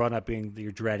opposed to the run up being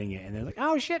you're dreading it, and then like,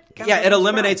 oh shit. Yeah, it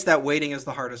eliminates that waiting is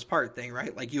the hardest part thing,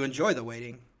 right? Like, you enjoy the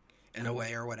waiting in a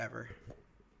way or whatever.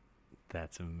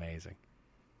 That's amazing.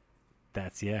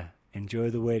 Enjoy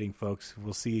the waiting, folks.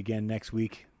 We'll see you again next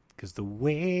week, because the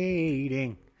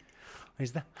waiting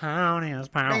is the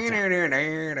hardest part.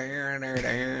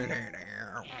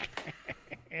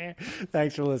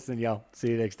 Thanks for listening, y'all. See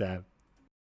you next time.